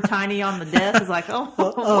super tiny on the desk. It's like,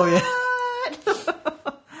 oh yeah.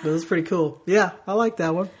 That was pretty cool. Yeah, I like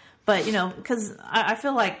that one. But, because I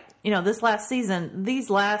feel like, this last season, these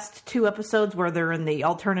last 2 episodes where they're in the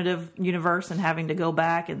alternative universe and having to go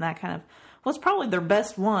back and that kind of, was probably their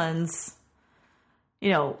best ones,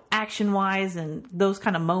 action-wise and those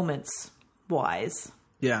kind of moments-wise.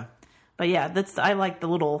 Yeah. But yeah, I like the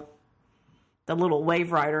little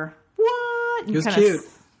Wave Rider. What? He was cute.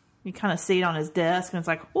 You kind of see it on his desk and it's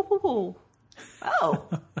like, whoa. Oh,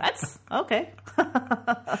 that's okay.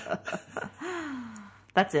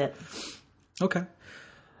 That's it. Okay.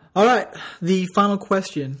 All right. The final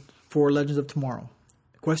question for Legends of Tomorrow.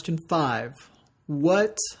 Question 5.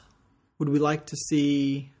 What would we like to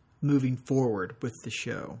see moving forward with the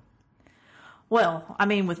show? Well, I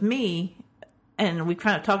mean, with me, and we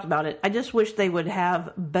kind of talked about it, I just wish they would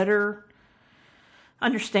have better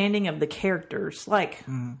understanding of the characters. Like,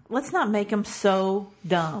 let's not make them so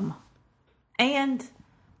dumb. And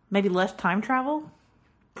maybe less time travel.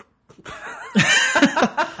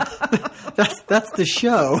 That's the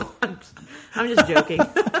show. I'm just joking.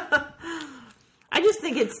 I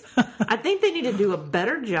think they need to do a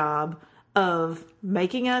better job of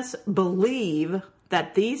making us believe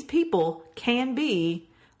that these people can be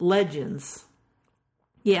legends.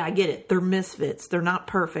 Yeah, I get it. They're misfits. They're not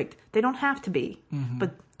perfect. They don't have to be. Mm-hmm.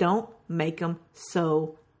 But don't make them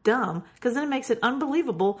so dumb, because then it makes it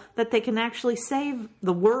unbelievable that they can actually save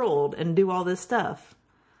the world and do all this stuff.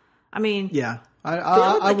 I mean, yeah,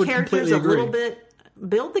 I would completely agree.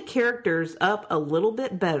 Build the characters up a little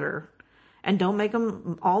bit better, and don't make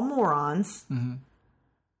them all morons. Mm-hmm.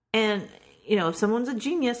 And if someone's a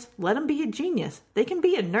genius, let them be a genius. They can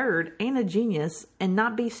be a nerd and a genius and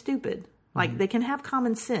not be stupid. Like, they can have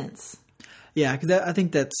common sense. Yeah, because I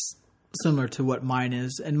think that's similar to what mine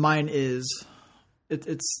is, and mine is.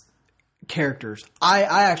 It's characters. I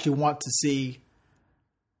actually want to see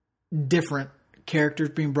different characters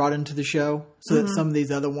being brought into the show so that some of these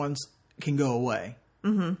other ones can go away.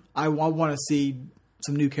 Mm-hmm. I want to see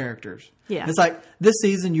some new characters. Yeah. It's like this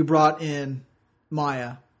season you brought in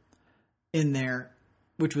Maya in there,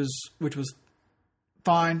 which was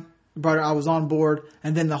fine. Brought her, I was on board,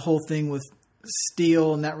 and then the whole thing with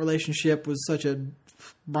Steel and that relationship was such a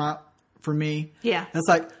for me. Yeah. It's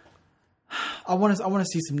like I want to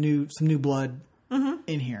see some new blood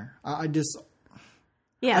in here. I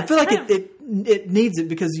feel like it needs it,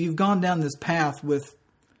 because you've gone down this path with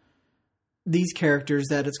these characters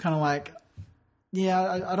that it's kind of like,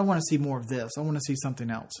 yeah, I don't want to see more of this. I want to see something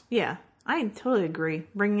else. Yeah, I totally agree.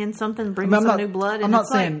 Bring in something, bring in some new blood. I'm not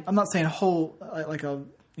saying whole like a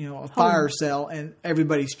fire sale and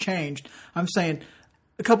everybody's changed. I'm saying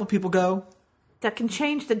a couple people go. That can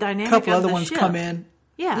change the dynamic. A couple other ones come in.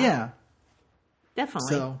 Yeah. Yeah. Definitely.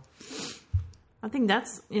 So, I think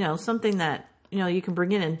that's something that you can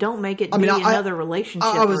bring in, and don't make it be another relationship.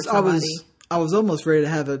 I was almost ready to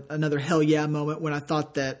have another hell yeah moment when I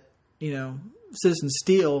thought that Citizen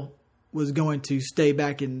Steel was going to stay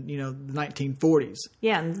back in the 1940s.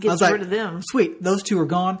 Yeah, and get rid of them. Sweet, those two are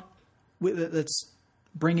gone. Let's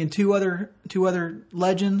bring in two other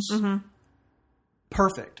legends. Mm-hmm.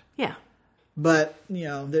 Perfect. Yeah, but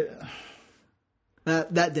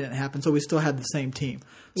that didn't happen, so we still had the same team.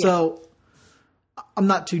 Yeah. So I'm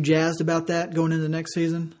not too jazzed about that going into the next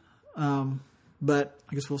season, but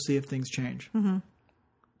I guess we'll see if things change. Mm-hmm.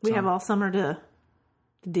 We have all summer to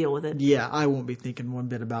deal with it. Yeah, I won't be thinking one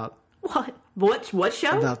bit about what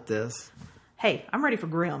show about this. Hey, I'm ready for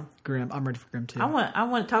Grimm. I'm ready for Grimm too. I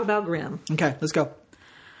want to talk about Grimm. Okay, let's go.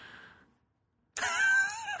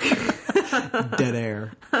 Dead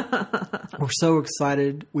air. We're so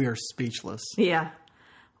excited, we are speechless. Yeah.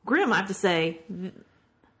 Grimm, I have to say,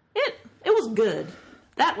 it was good.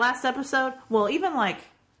 That last episode, well, even like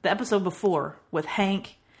the episode before with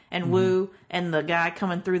Hank and Wu and the guy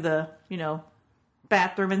coming through the,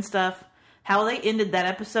 bathroom and stuff, how they ended that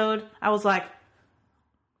episode, I was like,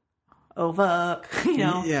 oh fuck,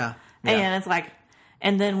 Yeah. And it's like,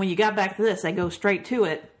 and then when you got back to this, they go straight to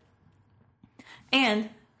it. And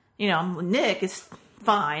Nick is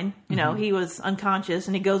fine. He was unconscious,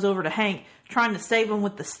 and he goes over to Hank trying to save him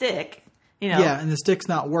with the stick. Yeah, and the stick's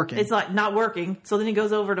not working. It's like not working. So then he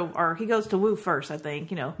goes he goes to Wu first, I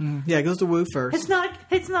think. Yeah, he goes to Wu first.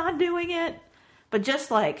 It's not doing it. But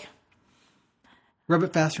just like Rub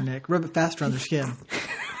it faster, Nick. Rub it faster on their skin.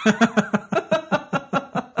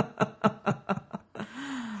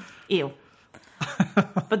 Ew.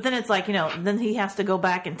 But then it's like, then he has to go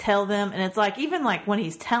back and tell them. And it's like, even like when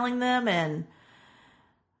he's telling them, and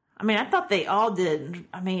I mean, I thought they all did.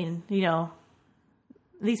 I mean,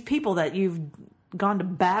 these people that you've gone to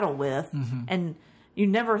battle with, and you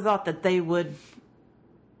never thought that they would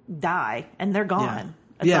die, and they're gone.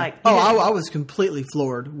 Yeah. It's like, I was completely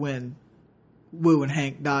floored when Wu and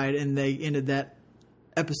Hank died, and they ended that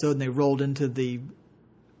episode, and they rolled into the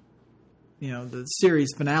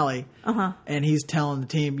series finale, and he's telling the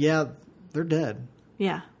team, they're dead.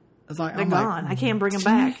 Yeah. It's like, they're gone. I can't bring them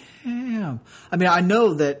back. Damn. I mean, I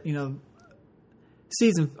know that,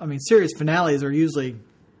 series finales are usually...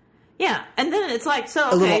 Yeah, and then it's like,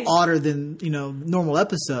 a little odder than, normal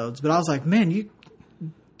episodes, but I was like, man, you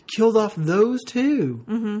killed off those two.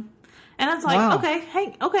 Mm-hmm. And it's like, wow.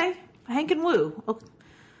 Hank and Wu.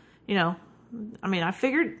 I mean, I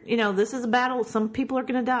figured, this is a battle. Some people are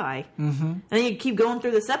going to die. Mm-hmm. And then you keep going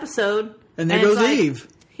through this episode. And there goes Eve.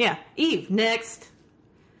 Yeah, Eve, next.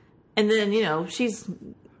 And then, she's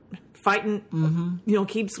fighting,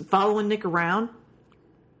 keeps following Nick around.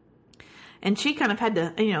 And she kind of had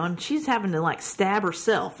to, and she's having to, like, stab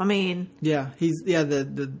herself. I mean... Yeah, he's,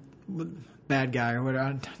 the bad guy or whatever.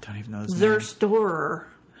 I don't even know his name. Zerstorer.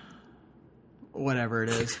 Whatever it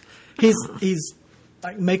is. He's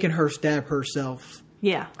like, making her stab herself.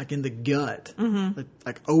 Yeah. Like, in the gut. Mm-hmm.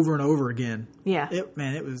 Like, over and over again. Yeah.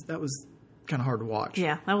 That was kind of hard to watch.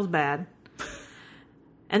 Yeah, that was bad.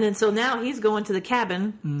 And then, so now he's going to the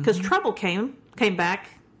cabin, because Trouble came back,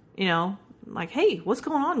 like, hey, what's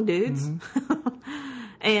going on, dudes? Mm-hmm.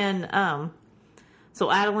 And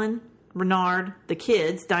so Adeline, Renard, the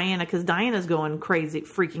kids, Diana, because Diana's going crazy,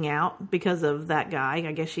 freaking out because of that guy.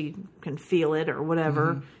 I guess she can feel it or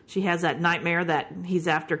whatever. Mm-hmm. She has that nightmare that he's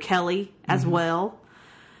after Kelly as well.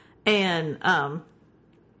 And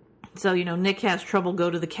so, Nick has Trouble go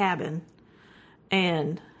to the cabin.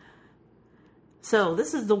 And so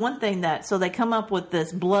this is the one thing so they come up with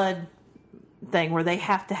this blood thing where they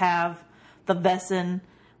have to have the Vesson,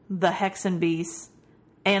 the Hexen Beast,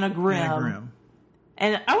 and a Grimm.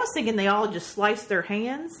 And I was thinking they all just slice their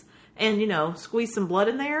hands and, squeeze some blood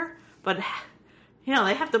in there. But, they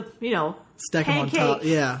have to, stack them on top.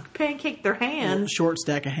 Yeah. Pancake their hands. Short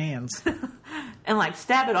stack of hands. And, like,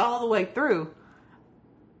 stab it all the way through.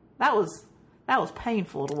 That was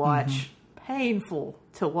painful to watch. Mm-hmm. Painful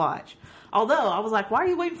to watch. Although, I was like, why are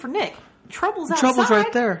you waiting for Nick? Trouble's outside. Trouble's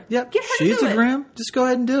right there. Yep. She's a Grimm. Just go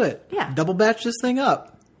ahead and do it. Yeah. Double batch this thing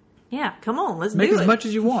up. Yeah. Come on. Let's make do it. Make as much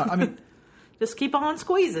as you want. I mean, just keep on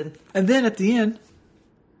squeezing. And then at the end,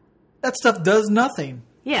 that stuff does nothing.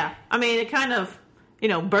 Yeah. I mean, it kind of,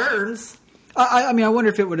 burns. I wonder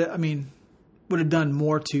if it would have done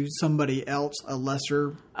more to somebody else, a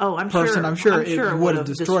lesser person. I'm sure it would have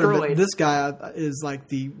destroyed it. But this guy is like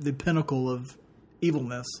the pinnacle of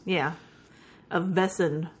evilness. Yeah. Of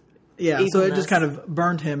Vesson. Yeah, evilness. So it just kind of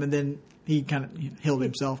burned him, and then he kind of healed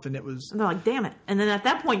himself, and it was... And they're like, damn it. And then at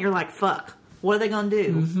that point, you're like, fuck. What are they going to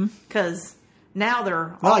do? Because now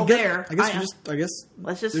they're all there. I guess they're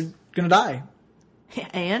going to die.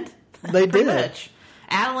 And? They did. Much.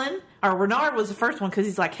 Adeline, or Renard was the first one, because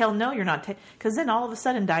he's like, hell no, you're not... Because then all of a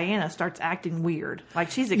sudden, Diana starts acting weird. Like,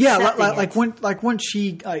 she's accepting like when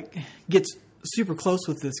she gets super close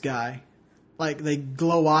with this guy, like, they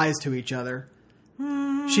glow eyes to each other.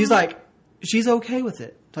 She's like, she's okay with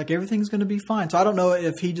it. Like, everything's going to be fine. So I don't know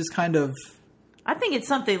if he just kind of... I think it's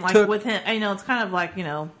something like with him, it's kind of like,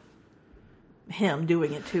 him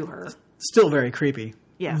doing it to her. Still very creepy.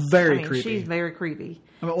 Yeah. Very creepy. She's very creepy.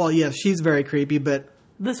 Well, yes, she's very creepy, but...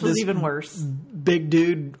 This was even worse. Big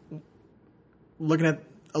dude looking at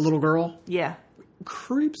a little girl. Yeah.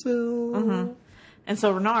 Creepsville. Mm-hmm. And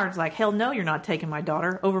so Renard's like, hell no, you're not taking my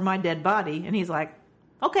daughter over my dead body. And he's like,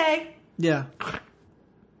 okay. Yeah.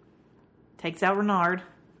 Takes out Renard.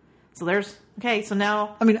 So there's... Okay, so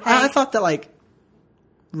now... I mean, I thought that, like,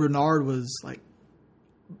 Renard was, like,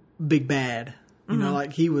 big bad. You know,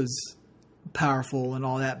 like, he was powerful and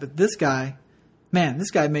all that. But this guy... Man,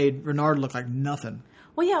 this guy made Renard look like nothing.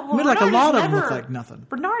 Well, yeah. Well, made, like, a lot of them look like nothing.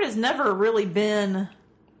 Renard has never really been...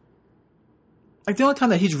 Like, the only time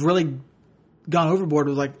that he's really gone overboard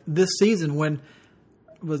was, like, this season when...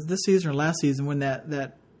 Was this season or last season when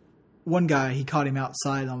that one guy, he caught him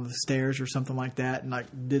outside on the stairs or something like that and, like,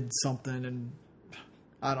 did something and...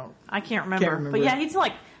 I can't remember. But, yeah, he's,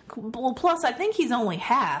 like... Well, plus, I think he's only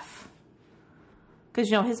half... Because,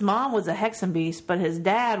 his mom was a Hexen Beast, but his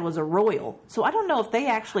dad was a Royal. So I don't know if they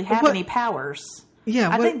actually have any powers. Yeah,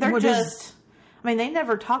 I think they're just... I mean, they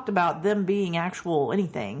never talked about them being actual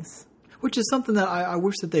anythings. Which is something that I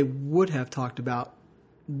wish that they would have talked about.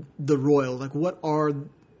 The Royals, like what are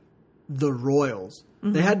the Royals?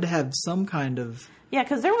 Mm-hmm. They had to have some kind of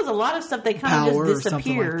because there was a lot of stuff they kind of just disappeared. Or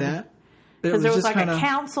something like that. Because there was like a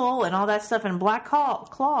council and all that stuff, and Black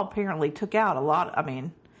Claw apparently took out a lot. I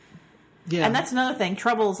mean, yeah, and that's another thing.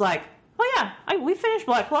 Trouble's like, oh yeah, we finished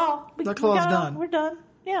Black Claw. Black Claw's done. We're done.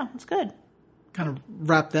 Yeah, it's good. Kind of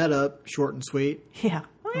wrap that up short and sweet. Yeah,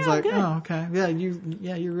 I was like, good. Oh, okay, yeah,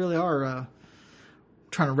 you really are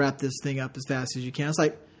trying to wrap this thing up as fast as you can. It's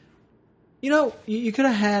like, you could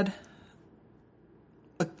have had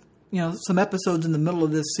some episodes in the middle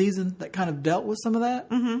of this season that kind of dealt with some of that.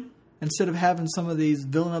 Mm-hmm. Instead of having some of these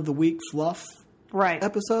villain of the week fluff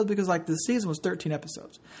episodes, because like the season was 13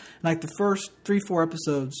 episodes. And like the first 3-4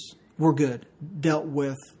 episodes were good, dealt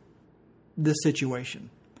with this situation.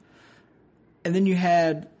 And then you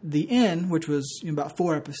had the end, which was about 3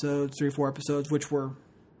 or 4 episodes, which were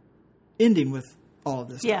ending with all of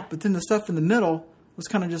this stuff. But then the stuff in the middle was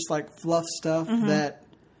kind of just like fluff stuff that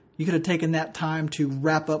you could have taken that time to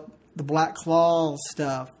wrap up the Black Claw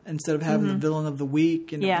stuff instead of having the villain of the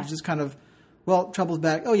week. And it was just kind of, Trouble's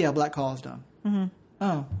back. Oh, yeah, Black Claw's done. Mm-hmm.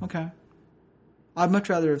 Oh, okay. I'd much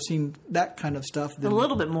rather have seen that kind of stuff. A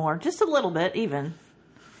little bit more. Just a little bit, even.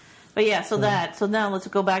 But yeah, so now let's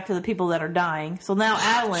go back to the people that are dying. So now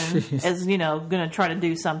Adeline is, going to try to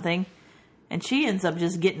do something. And she ends up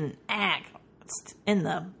just getting axed in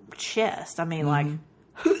the chest. I mean, like.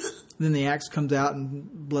 Then the axe comes out and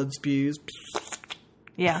blood spews.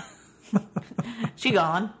 Yeah. She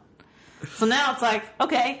gone. So now it's like,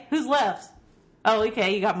 okay, who's left? Oh,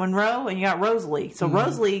 okay, you got Monroe and you got Rosalie. So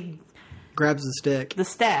Rosalie grabs the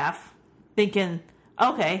staff, thinking,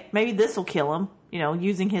 okay, maybe this will kill him,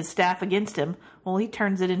 using his staff against him. Well, he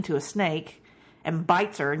turns it into a snake and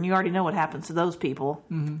bites her, and you already know what happens to those people.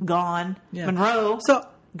 Mm-hmm. Gone. Yeah. Monroe,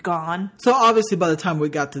 gone. So obviously by the time we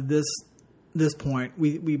got to this point,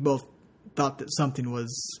 we both thought that something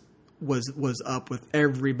was up with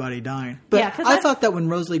everybody dying. But I thought that when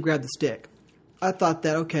Rosalie grabbed the stick, I thought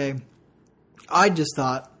that, okay, I just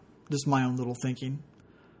thought, just my own little thinking,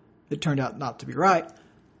 it turned out not to be right,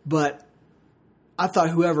 but I thought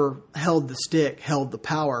whoever held the stick held the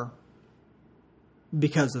power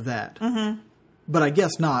because of that. Mm-hmm. But I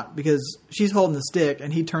guess not, because she's holding the stick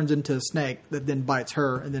and he turns into a snake that then bites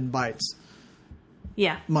her and then bites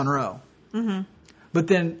Monroe. Mm-hmm. But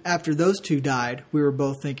then after those two died, we were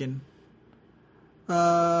both thinking,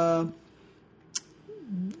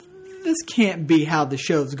 this can't be how the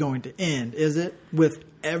show's going to end, is it? With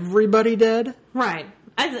everybody dead? Right.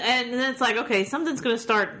 And then it's like, okay, something's going to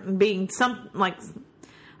start being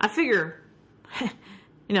I figure,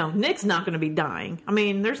 Nick's not going to be dying. I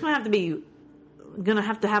mean, there's going to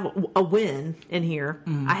have to have a win in here.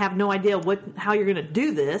 Mm-hmm. I have no idea how you're going to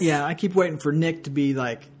do this. Yeah, I keep waiting for Nick to be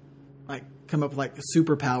come up with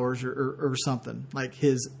superpowers or something. Like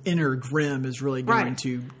his inner Grim is really going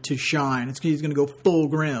to shine. He's going to go full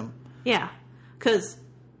Grim. Yeah, because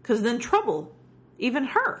then Trouble, even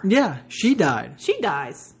her. Yeah, she died. She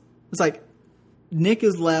dies. It's like Nick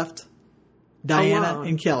is left, Diana alone.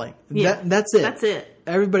 And Kelly. Yeah, that's it. That's it.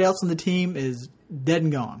 Everybody else on the team is dead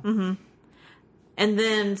and gone. Mm-hmm. And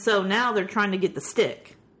then, so now they're trying to get the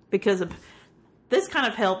stick because of... This kind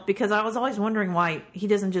of helped because I was always wondering why he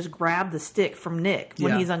doesn't just grab the stick from Nick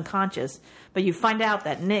when he's unconscious. But you find out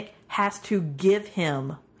that Nick has to give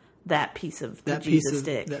him that piece of the Jesus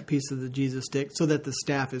stick. That piece of the Jesus stick so that the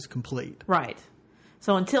staff is complete. Right.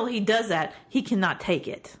 So until he does that, he cannot take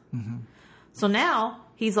it. Mm-hmm. So now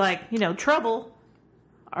he's like, Trouble,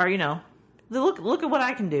 or, look at what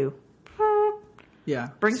I can do. Yeah.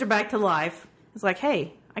 Brings her back to life. It's like,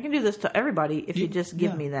 hey, I can do this to everybody if you just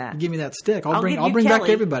give me that. Give me that stick. I'll bring back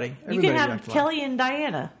everybody. You can have Kelly and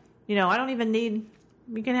Diana. I don't even need...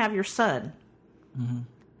 You can have your son. Mm-hmm.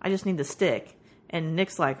 I just need the stick. And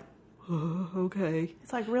Nick's like, oh, okay.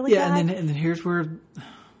 It's like, really, yeah, and then here's where...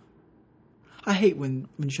 I hate when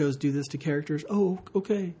shows do this to characters. Oh,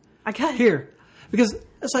 okay. I got it. Here. Because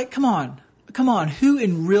it's like, come on. Who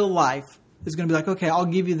in real life is going to be like, okay, I'll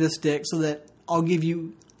give you this stick so that I'll give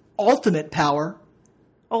you ultimate power...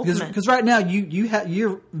 Because right now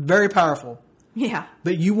you're very powerful. Yeah.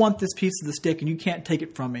 But you want this piece of the stick and you can't take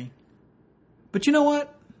it from me. But you know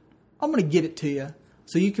what? I'm going to give it to you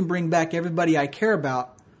so you can bring back everybody I care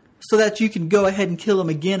about so that you can go ahead and kill them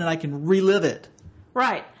again and I can relive it.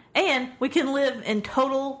 Right. And we can live in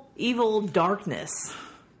total evil darkness.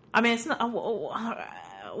 I mean, it's not...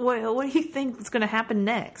 What do you think is going to happen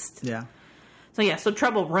next? Yeah. So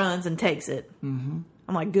Trouble runs and takes it. Mm-hmm.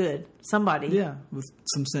 I'm like, good. Somebody. Yeah, with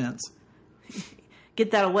some sense.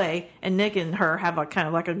 get that away. And Nick and her have a kind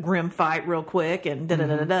of like a grim fight real quick and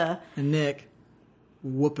da-da-da-da-da. And Nick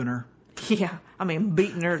whooping her. Yeah. I mean,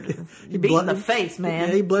 beating her. Beating the face, man.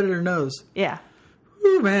 Yeah, he blooded her nose. Yeah.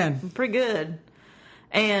 Ooh, man. Pretty good.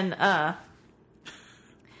 And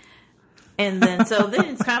then, so then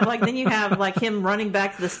it's kind of like, then you have like him running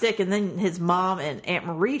back to the stick, and then his mom and Aunt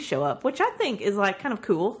Marie show up, which I think is like kind of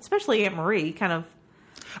cool, especially Aunt Marie, kind of.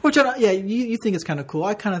 Which, you think it's kind of cool.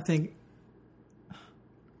 I kind of think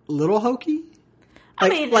a little hokey.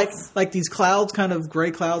 Like, I mean, like these clouds, kind of gray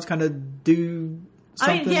clouds, kind of do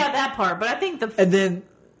something. I mean, yeah, that part, but I think and then,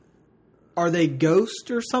 are they ghosts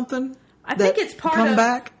or something? I think it's part come of.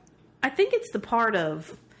 back? I think it's the part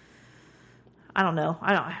of. I don't know.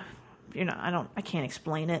 I can't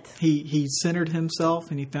explain it. He centered himself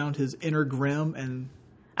and he found his inner Grimm, and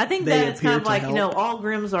I think that it's kind of like, all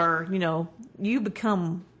Grimms are, you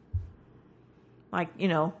become like,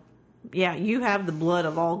 you have the blood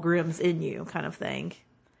of all Grimms in you kind of thing.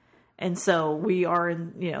 And so we are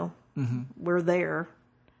in, we're there,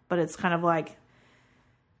 but it's kind of like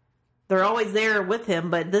they're always there with him,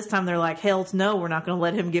 but this time they're like, hell's no, we're not going to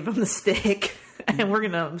let him give him the stick and we're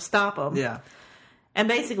going to stop him. Yeah. And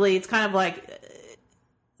basically, it's kind of like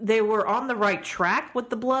they were on the right track with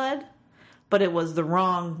the blood, but it was the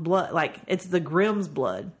wrong blood. Like, it's the Grimm's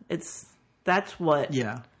blood. That's what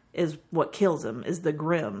is what kills him, is the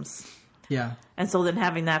Grimms. Yeah. And so then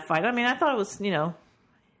having that fight, I mean, I thought it was,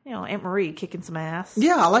 Aunt Marie kicking some ass.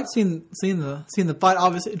 Yeah, I like seeing the fight.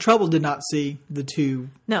 Obviously, Trouble did not see the two.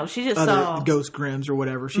 No, she just other saw ghost Grimms or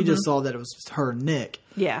whatever. She just saw that it was her and Nick.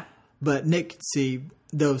 Yeah. But Nick could see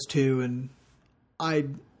those two, and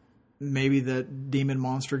maybe the demon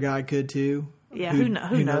monster guy could too. Yeah, who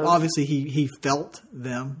knows? Obviously, he felt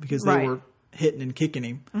them because they were hitting and kicking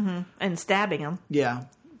him and stabbing him. Yeah,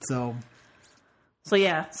 so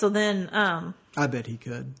yeah, so then I bet he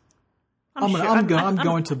could. I'm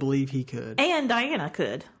going to believe he could, and Diana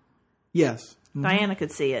could. Yes, Diana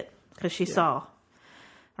could see it because she saw,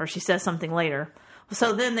 or she says something later.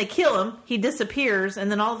 So then they kill him. He disappears, and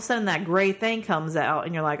then all of a sudden that gray thing comes out,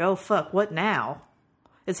 and you're like, "Oh fuck, what now?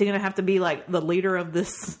 Is he going to have to be like the leader of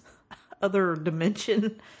this other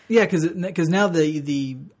dimension?" Yeah, because now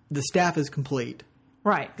the staff is complete,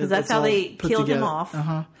 right? Because that's how they killed him off.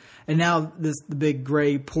 And now the big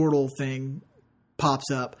gray portal thing pops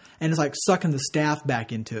up, and it's like sucking the staff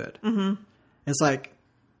back into it. Mm-hmm. It's like,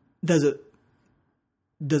 does it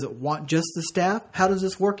want just the staff? How does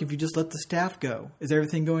this work if you just let the staff go? Is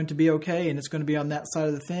everything going to be okay and it's going to be on that side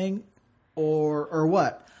of the thing? Or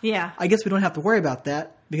what? Yeah. I guess we don't have to worry about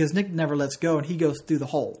that because Nick never lets go and he goes through the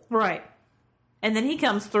hole. Right. And then he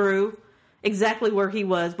comes through exactly where he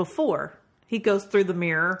was before. He goes through the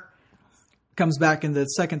mirror. Comes back in the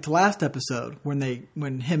second to last episode when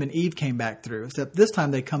him and Eve came back through. Except this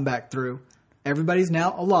time they come back through. Everybody's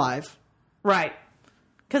now alive. Right.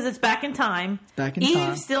 Because it's back in time.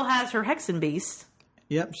 Eve still has her Hexen Beast.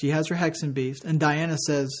 Yep, she has her Hexen Beast. And Diana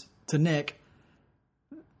says to Nick,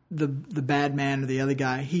 the bad man or the other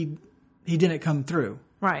guy, he didn't come through.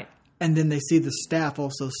 Right. And then they see the staff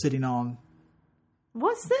also sitting on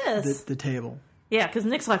what's this? The table. Yeah, because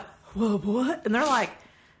Nick's like, whoa, what? And they're like,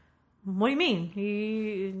 what do you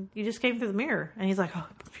mean? You just came through the mirror. And he's like, oh,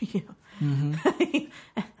 yeah. Mm-hmm.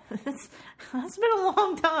 It's been a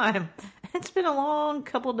long time. It's been a long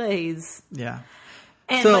couple days. Yeah.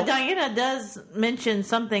 But Diana does mention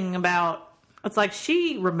something about, it's like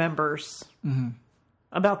she remembers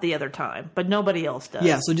about the other time, but nobody else does.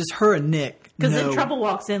 Yeah, so just her and Nick. Because then Trouble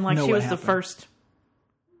walks in like she was the first,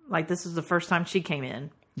 like this is the first time she came in.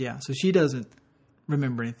 Yeah, so she doesn't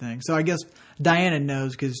remember anything. So I guess Diana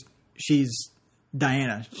knows because she's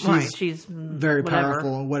Diana. She's very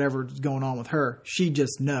powerful, whatever's going on with her. She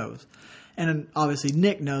just knows. And then obviously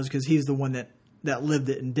Nick knows because he's the one that lived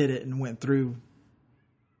it and did it and went through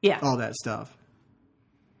all that stuff.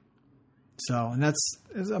 So, and that's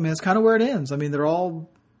kind of where it ends. I mean, they're all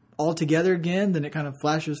together again. Then it kind of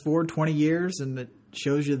flashes forward 20 years and it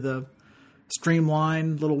shows you the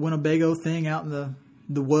streamlined little Winnebago thing out in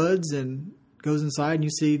the woods and goes inside and you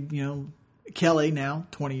see, Kelly now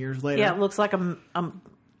 20 years later. Yeah, it looks like I'm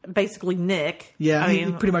basically Nick. Yeah,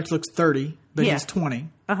 he pretty much looks 30, but he's 20.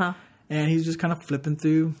 Uh-huh. And he's just kind of flipping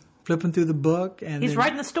through the book. And he's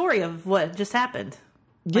writing the story of what just happened.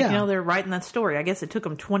 Like, they're writing that story. I guess it took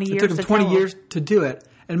them 20 years to tell. It took them 20 years to do it.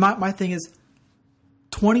 And my thing is,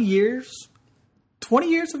 20 years? 20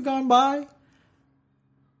 years have gone by,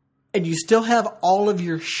 and you still have all of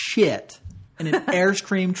your shit in an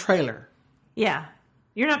Airstream trailer. Yeah.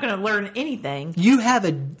 You're not going to learn anything. You have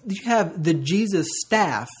the Jesus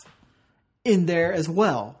staff in there as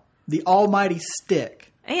well. the almighty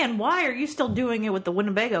stick. And why are you still doing it with the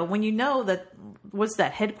Winnebago when you know that, what's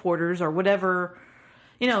that, headquarters or whatever,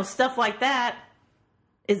 stuff like that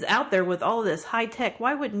is out there with all this high tech?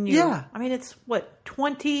 Why wouldn't you? Yeah. I mean, it's what,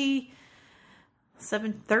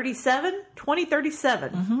 2037?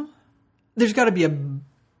 Mm-hmm. There's got to be a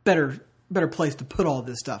better place to put all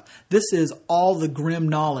this stuff. This is all the Grimm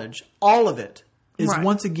knowledge. All of it is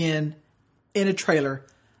once again in a trailer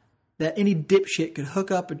that any dipshit could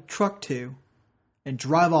hook up a truck to and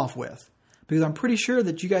drive off with. Because I'm pretty sure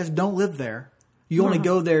that you guys don't live there. You only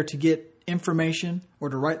go there to get information or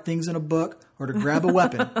to write things in a book or to grab a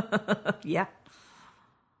weapon. Yeah.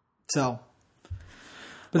 So,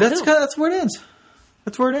 but that's where it ends.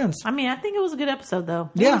 That's where it ends. I mean, I think it was a good episode, though.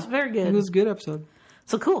 Yeah. It was very good. It was a good episode.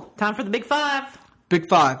 So cool. Time for the Big Five. Big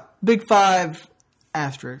Five. Big Five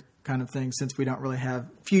asterisk kind of thing, since we don't really have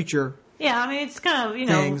future. Yeah, I mean, it's kind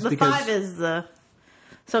of, the five is the...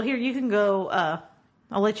 So here, you can go...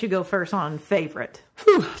 I'll let you go first on favorite.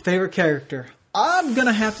 Whew, favorite character. I'm going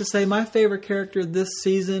to have to say my favorite character this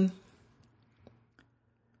season,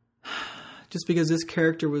 just because this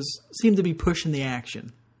character seemed to be pushing the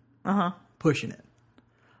action. Uh-huh. Pushing it.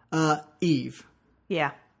 Eve.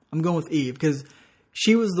 Yeah. I'm going with Eve because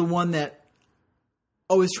she was the one that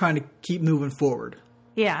always trying to keep moving forward.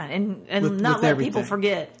 Yeah, and not let people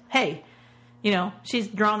forget, hey, she's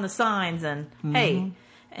drawn the signs and, hey,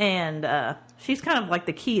 and she's kind of like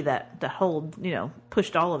the key that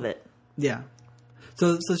pushed all of it. Yeah.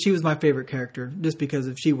 So she was my favorite character just because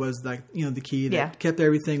she was like, the key that kept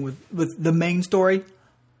everything with the main story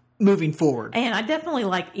moving forward. And I definitely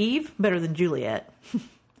like Eve better than Juliet.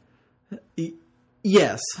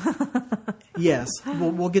 Yes. Yes.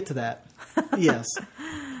 We'll get to that. Yes.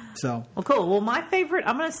 So. Well, cool. Well, my favorite,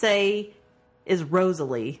 I'm going to say, is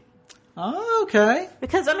Rosalie. Oh, okay.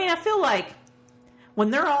 Because, I mean, I feel like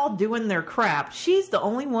when they're all doing their crap, she's the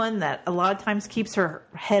only one that a lot of times keeps her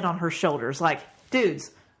head on her shoulders. Like,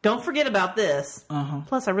 dudes, don't forget about this. Uh-huh.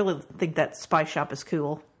 Plus, I really think that spy shop is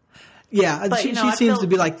cool. Yeah, but, she seems to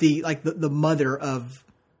be like the mother of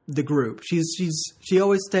the group. She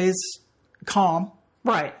always stays calm.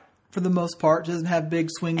 Right. For the most part, she doesn't have big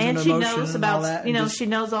swings in emotion. And she knows about, all that, she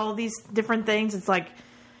knows all these different things. It's like,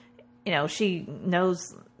 she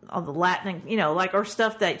knows all the Latin, or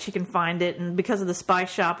stuff that she can find it. And because of the spy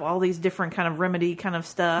shop, all these different kind of remedy kind of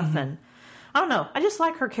stuff. Mm-hmm. And I don't know. I just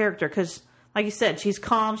like her character because, like you said, she's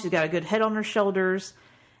calm. She's got a good head on her shoulders,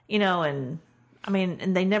 and I mean,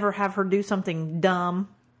 and they never have her do something dumb.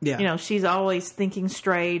 Yeah. She's always thinking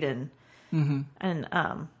straight and,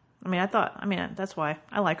 that's why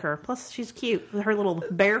I like her. Plus, she's cute with her little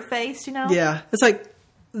bear face, Yeah. It's like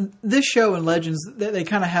this show and Legends, they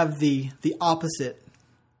kind of have the opposite.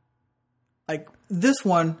 Like this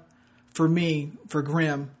one, for me, for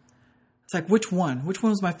Grimm, it's like, which one? Which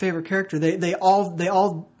one was my favorite character? They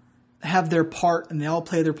all have their part and they all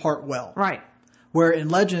play their part well. Right. Where in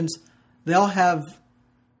Legends, they all have,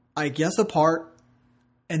 I guess, a part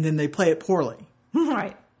and then they play it poorly.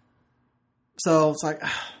 Right. So it's like...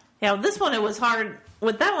 Yeah, this one, it was hard.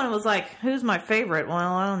 With that one, it was like, who's my favorite?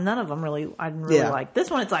 Well, none of them really, I didn't really like.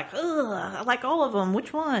 This one, it's like, ugh, I like all of them.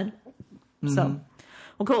 Which one? Mm-hmm. So,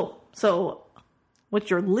 well, cool. So,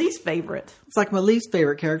 what's your least favorite? It's like my least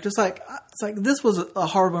favorite character. It's like this was a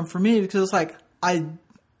hard one for me because it's like, I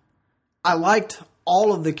liked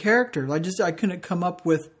all of the characters. I couldn't come up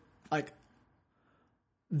with, like,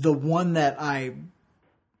 the one that I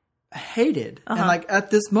hated. Uh-huh. And, like,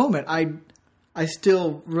 at this moment, I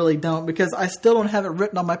still really don't because I still don't have it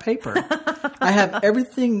written on my paper. I have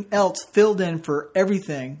everything else filled in for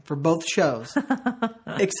everything for both shows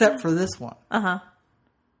except for this one. Uh-huh.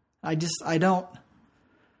 I don't.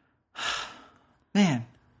 Man,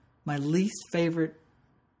 my least favorite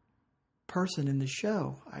person in the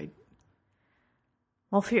show.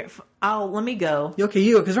 Well, let me go. Okay,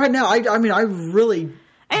 you, because right now, I really.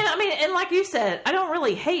 And like you said, I don't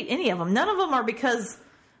really hate any of them. None of them are because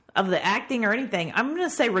of the acting or anything. I'm going to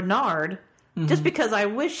say Renard, just because I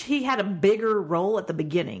wish he had a bigger role at the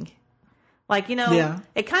beginning. Like,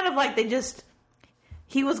 it kind of like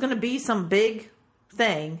he was going to be some big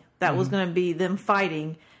thing that was going to be them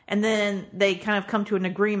fighting, and then they kind of come to an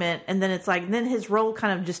agreement, and then it's like, then his role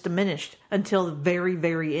kind of just diminished until the very,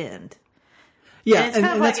 very end. Yeah,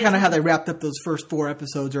 and that's kind of how they wrapped up those first 4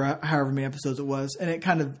 episodes, or however many episodes it was, and it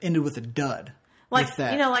kind of ended with a dud. Like,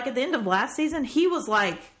 like at the end of last season, he was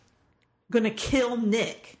like going to kill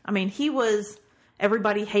Nick. I mean,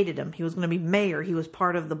 everybody hated him. He was going to be mayor. He was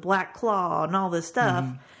part of the Black Claw and all this stuff.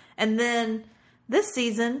 Mm-hmm. And then this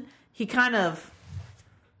season, he kind of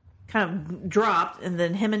kind of dropped, and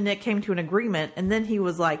then him and Nick came to an agreement, and then he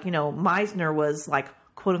was like, Meisner was like,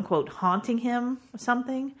 quote unquote, haunting him or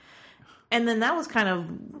something, and then that was kind of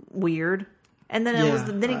weird, and then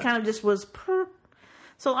he kind of just was.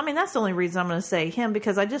 So I mean, that's the only reason I'm going to say him,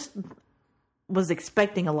 because I just was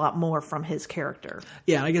expecting a lot more from his character.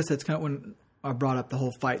 Yeah, I guess that's kind of when I brought up the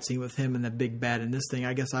whole fight scene with him and the big bad in this thing.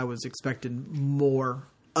 I guess I was expecting more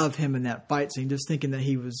of him in that fight scene, just thinking that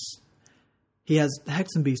he has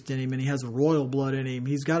Hexenbeast in him and he has royal blood in him.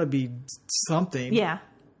 He's got to be something. Yeah.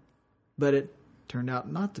 But it turned out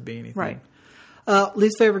not to be anything. Right.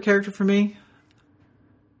 Least favorite character for me?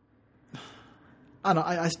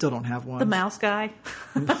 I still don't have one. The mouse guy.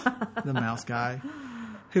 The mouse guy.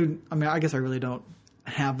 I guess I really don't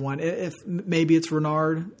have one. If maybe it's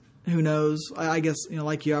Renard. Who knows? I guess,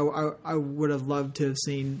 like you, I would have loved to have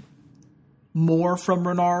seen more from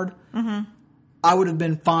Renard. Mm-hmm. I would have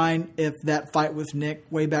been fine if that fight with Nick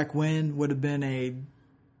way back when would have been a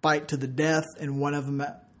fight to the death, and one of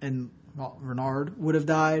them, Renard would have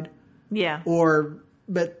died. Yeah.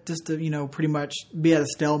 But just to, pretty much be at a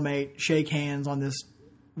stalemate, shake hands on this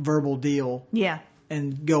verbal deal. Yeah.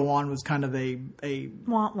 And go on was kind of a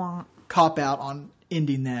wah, wah. cop out on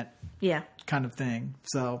ending that kind of thing.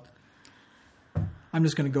 So I'm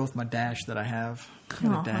just going to go with my dash that I have.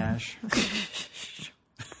 I'm going to dash.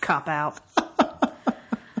 Cop out.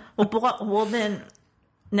 Well, then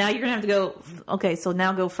now you're going to have to go. Okay, so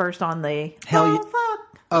now go first on the hell yeah.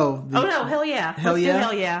 Fuck. Oh no, hell yeah. Hell Let's yeah. do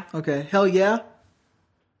hell yeah. Okay, hell yeah.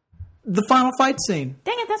 The final fight scene.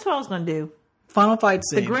 Dang it, that's what I was going to do. Final fight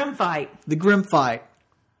scene. The Grim fight. The Grim fight.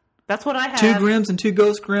 That's what I have. 2 Grims and 2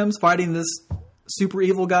 Ghost Grims fighting this super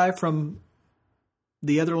evil guy from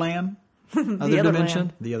the other land. Other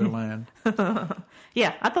dimension. The other land.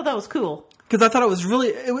 Yeah, I thought that was cool. Because I thought it was really,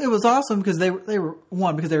 it was awesome because they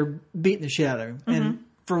were beating the shit out of him. Mm-hmm. And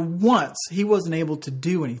for once, he wasn't able to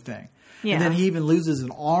do anything. Yeah. And then he even loses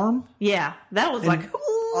an arm. Yeah, that was like,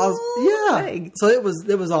 big. So it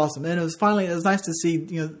was awesome. And it was nice to see,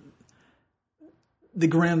 the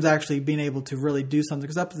Grims actually being able to really do something.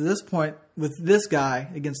 Because up to this point, with this guy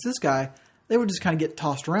against this guy, they were just kind of getting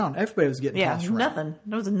tossed around. Everybody was getting tossed around. Nothing.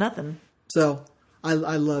 There was nothing. So I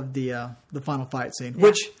loved the final fight scene,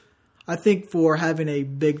 which I think for having a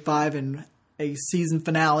Big Five and a season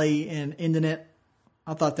finale and ending it,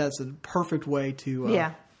 I thought that's a perfect way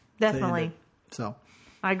to definitely. To so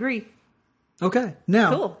I agree. Okay,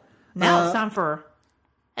 now cool. Now it's time for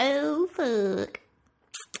oh fuck.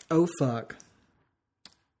 Oh fuck.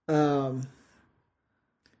 Hang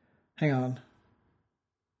on.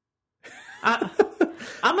 I'm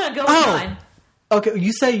gonna go with mine. Okay,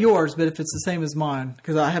 you say yours, but if it's the same as mine,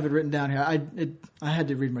 because I have it written down here, I had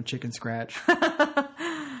to read my chicken scratch.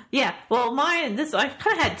 Yeah, well, mine, I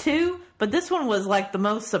kind of had 2, but this one was like the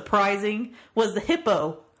most surprising, was the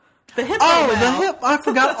hippo. The hippo. Oh, I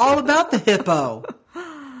forgot all about the hippo.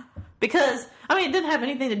 Because, it didn't have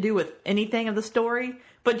anything to do with anything of the story,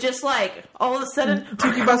 but just like, all of a sudden...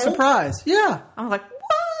 Took you by surprise, yeah. I was like,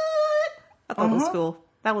 what? I thought it was cool.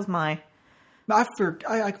 That was mine. I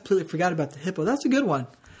completely forgot about the hippo. That's a good one.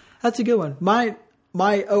 My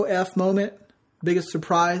OF moment, biggest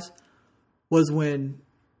surprise, was when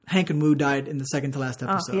Hank and Wu died in the second to last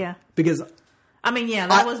episode. Oh, yeah. Because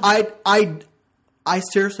that was... I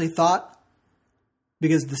seriously thought,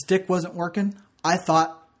 because the stick wasn't working, I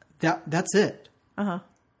thought that's it. Uh-huh.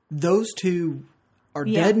 Those two are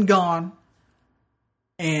dead and gone,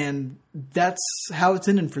 and that's how it's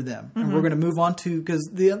ending for them. Mm-hmm. And we're going to move on to, because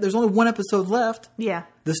there's only 1 episode left. Yeah.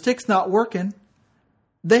 The stick's not working.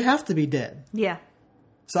 They have to be dead. Yeah.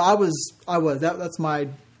 So that's my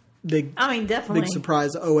definitely big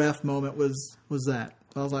surprise OF moment was that.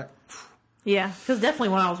 So I was like, yeah, because definitely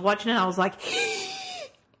when I was watching it, I was like,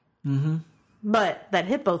 mm-hmm. But that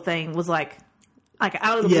hippo thing was like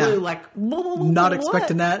out of the blue, like not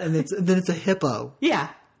expecting that, and then it's a hippo. Yeah.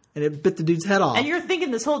 And it bit the dude's head off. And you're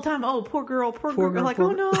thinking this whole time, oh, poor girl. Like,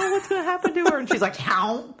 oh no, what's going to happen to her? And she's like,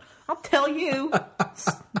 how? I'll tell you.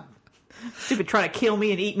 Stupid, try to kill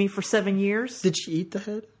me and eat me for 7 years. Did she eat the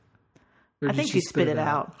head? I think she spit it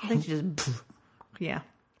out. I think she just, yeah.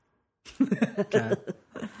 Okay.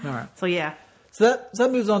 All right. So yeah. So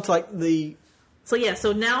that moves on to like the.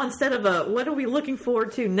 So now instead of what are we looking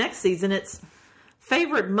forward to next season, it's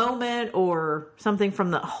favorite moment or something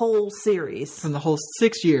from the whole series. From the whole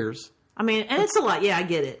 6 years. And it's a lot. Yeah, I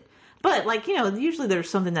get it. But usually there's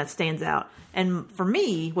something that stands out. And for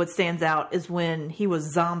me, what stands out is when he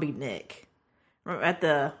was Zombie Nick. At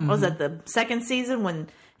the, what was that, the second season when,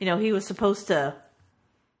 he was supposed to,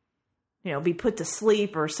 be put to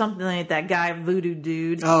sleep or something like that guy, voodoo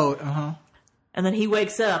dude. Oh, uh-huh. And then he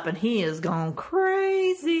wakes up and he is gone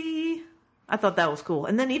crazy. I thought that was cool.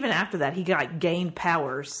 And then even after that, he gained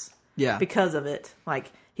powers. Yeah. Because of it.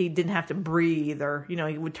 Like, he didn't have to breathe or, he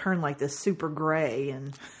would turn like this super gray.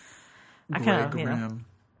 And I kind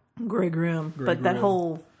of, Gray Grim. But that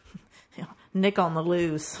whole Nick on the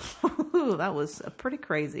loose, that was pretty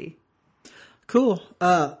crazy. Cool.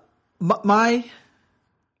 My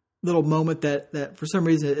little moment that for some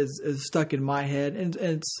reason is stuck in my head, and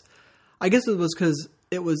it's, I guess it was because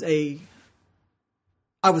it was I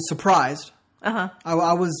was surprised. Uh-huh.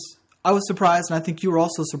 I was surprised, and I think you were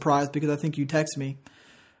also surprised because I think you texted me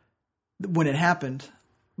when it happened.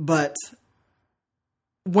 But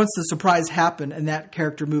once the surprise happened and that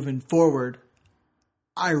character moving forward,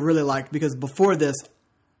 I really liked, because before this,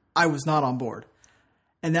 I was not on board.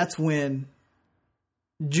 And that's when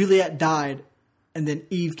Juliet died and then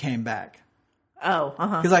Eve came back. Oh,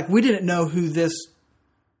 uh-huh. Because, like, we didn't know who this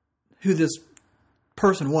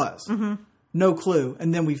person was. Mm-hmm. No clue.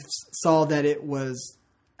 And then we saw that it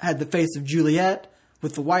had the face of Juliet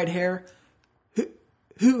with the white hair.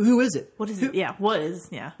 Who is it? What is it? Yeah, what is?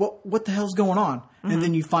 Yeah. What the hell's going on? Mm-hmm. And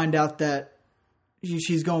then you find out that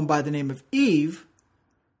she's going by the name of Eve,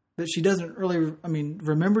 but she doesn't really,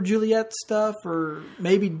 remember Juliet's stuff, or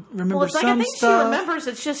maybe remember some stuff. I think she remembers,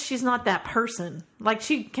 it's just she's not that person. Like,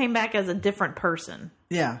 she came back as a different person.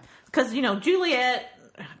 Yeah. Because, Juliet,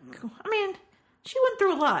 she went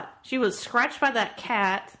through a lot. She was scratched by that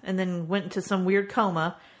cat and then went into some weird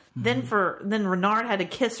coma. Mm-hmm. Then Renard had to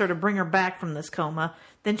kiss her to bring her back from this coma.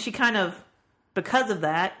 Then she kind of, because of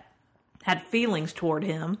that, had feelings toward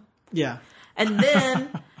him. Yeah. And then,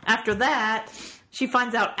 after that, she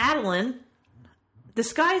finds out Adeline,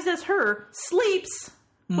 disguised as her, sleeps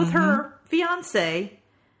with her fiancé.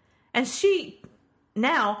 And she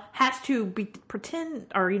now has to pretend,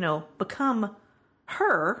 or, become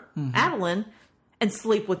her, Adeline, and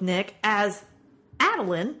sleep with Nick as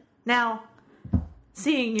Adeline. Now,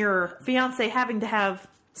 seeing your fiancé having to have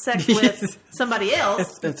sex with somebody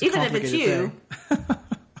else, that's even if it's you,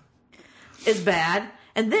 is bad.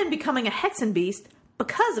 And then becoming a Hexenbeast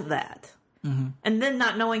because of that. Mm-hmm. And then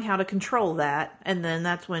not knowing how to control that. And then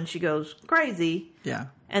that's when she goes crazy. Yeah.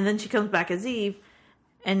 And then she comes back as Eve.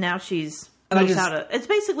 And now it's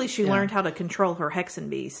basically she learned how to control her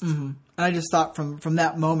Hexenbeast. Mm-hmm. And I just thought from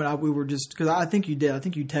that moment, we were just, because I think you did. I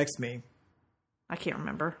think you texted me. I can't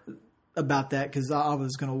remember. About that, because I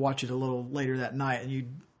was going to watch it a little later that night, and you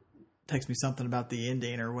text me something about the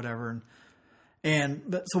ending or whatever,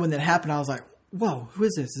 but so when that happened, I was like, "Whoa, who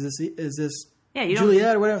is this? Is this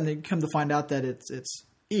Juliet or whatever?" And they come to find out that it's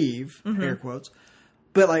Eve, air quotes.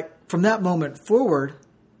 But like from that moment forward,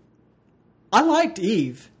 I liked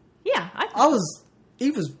Eve. Yeah,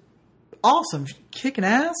 Eve was awesome, kicking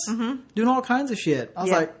ass, doing all kinds of shit. I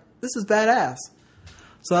was like, "This is badass."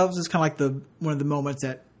 So that was just kind of like one of the moments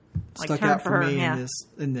that stuck out for me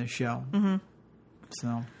in this show. Mm-hmm.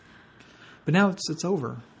 So, but now it's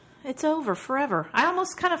over. It's over forever. I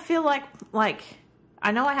almost kind of feel like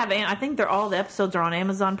I know I think all the episodes are on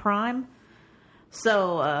Amazon Prime.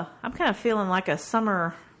 So I'm kind of feeling like a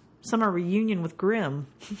summer reunion with Grimm.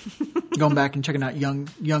 Going back and checking out young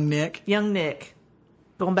Nick. Young Nick,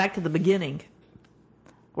 going back to the beginning,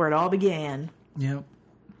 where it all began. Yep.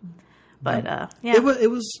 But yeah,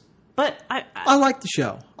 it was. But I liked the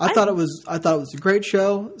show. I thought it was a great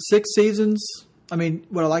show. 6 seasons.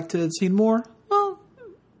 Would I like to have seen more? Well,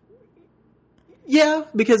 yeah,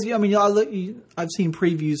 because I've seen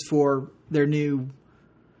previews for their new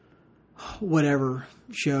whatever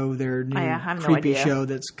show, their new creepy show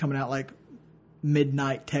that's coming out like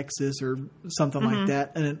Midnight Texas or something like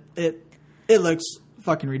that, and it looks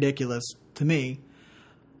fucking ridiculous to me.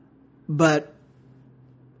 But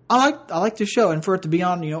I like the show, and for it to be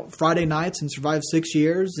on Friday nights and survive 6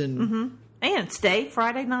 years and stay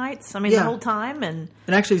Friday nights. The whole time and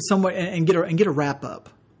actually somewhat and get a wrap up.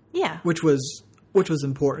 Yeah, which was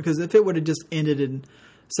important, because if it would have just ended in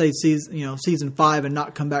say season 5 and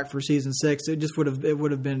not come back for season 6, it would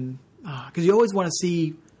have been, because you always want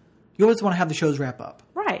to have the shows wrap up,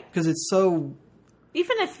 right? Because it's so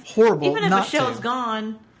horrible. Even if a show's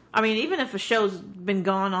gone. Even if a show's been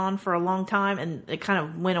gone on for a long time and it kind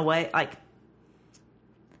of went away, like,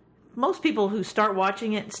 most people who start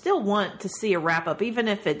watching it still want to see a wrap-up, even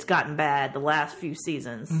if it's gotten bad the last few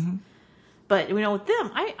seasons. Mm-hmm. But, with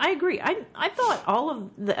them, I agree. I thought all of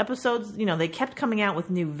the episodes, they kept coming out with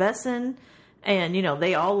new Vesson, and,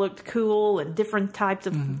 they all looked cool and different types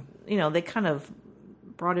of, they kind of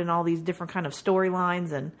brought in all these different kind of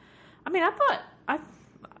storylines. And, I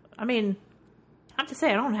have to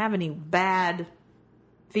say, I don't have any bad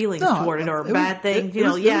feelings No, toward it or it was- bad things. it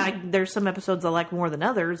was- There's some episodes I like more than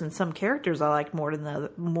others, and some characters I like more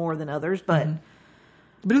than others. But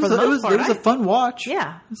But it was, For the it most was, it was part, a fun watch.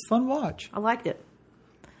 yeah. It was a fun watch. I liked it.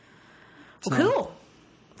 Well, So- cool.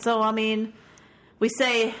 So I mean, we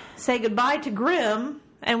say goodbye to Grimm,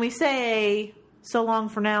 and we say so long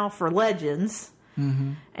for now for Legends,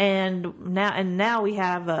 and now we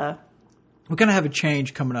have We're going to have a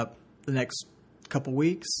change coming up the next couple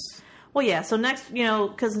weeks. Well, yeah. So next,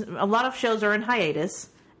 because a lot of shows are in hiatus.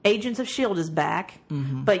 Agents of S.H.I.E.L.D. is back,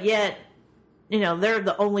 but yet, they're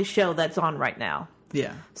the only show that's on right now.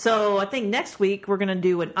 Yeah. So I think next week we're going to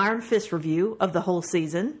do an Iron Fist review of the whole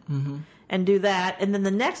season and do that. And then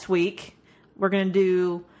the next week we're going to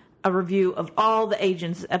do a review of all the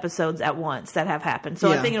Agents episodes at once that have happened. So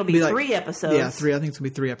I Yeah. think it'll be like- 3 episodes. Yeah, 3. I think it's going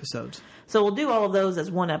to be 3 episodes. So we'll do all of those as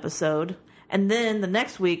one episode. And then the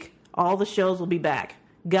next week, all the shows will be back.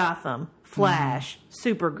 Gotham, Flash,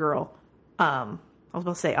 Supergirl, I was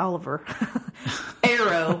about to say Oliver,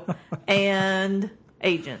 Arrow, and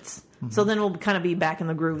Agents. So then we'll kind of be back in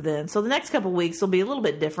the groove then. So the next couple weeks will be a little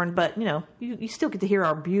bit different, but, you still get to hear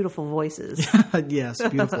our beautiful voices. Yes,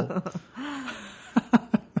 beautiful.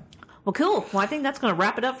 Well, cool. Well, I think that's going to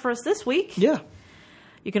wrap it up for us this week. Yeah.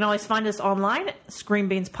 You can always find us online at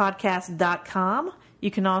screenbeanspodcast.com. You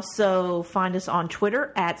can also find us on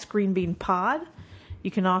Twitter at ScreenBeanPod. You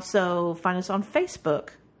can also find us on Facebook.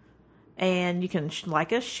 And you can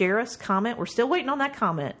like us, share us, comment. We're still waiting on that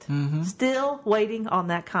comment. Still waiting on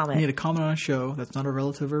that comment. You need to comment on a show that's not a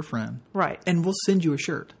relative or a friend. Right. And we'll send you a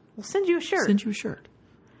shirt. We'll send you a shirt. Send you a shirt.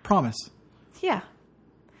 Promise. Yeah.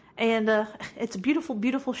 And it's a beautiful,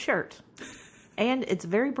 beautiful shirt. And it's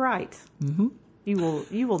very bright. Mm-hmm.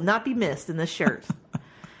 You will not be missed in this shirt.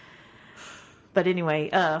 But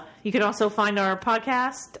anyway, you can also find our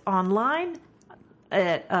podcast online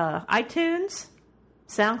at iTunes,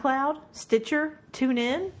 SoundCloud, Stitcher,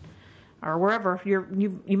 TuneIn, or wherever.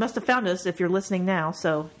 You must have found us if you're listening now,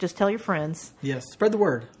 so just tell your friends. Yes. Spread the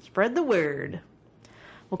word. Spread the word.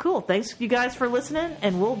 Well, cool. Thanks, you guys, for listening,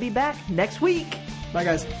 and we'll be back next week. Bye,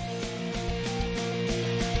 guys.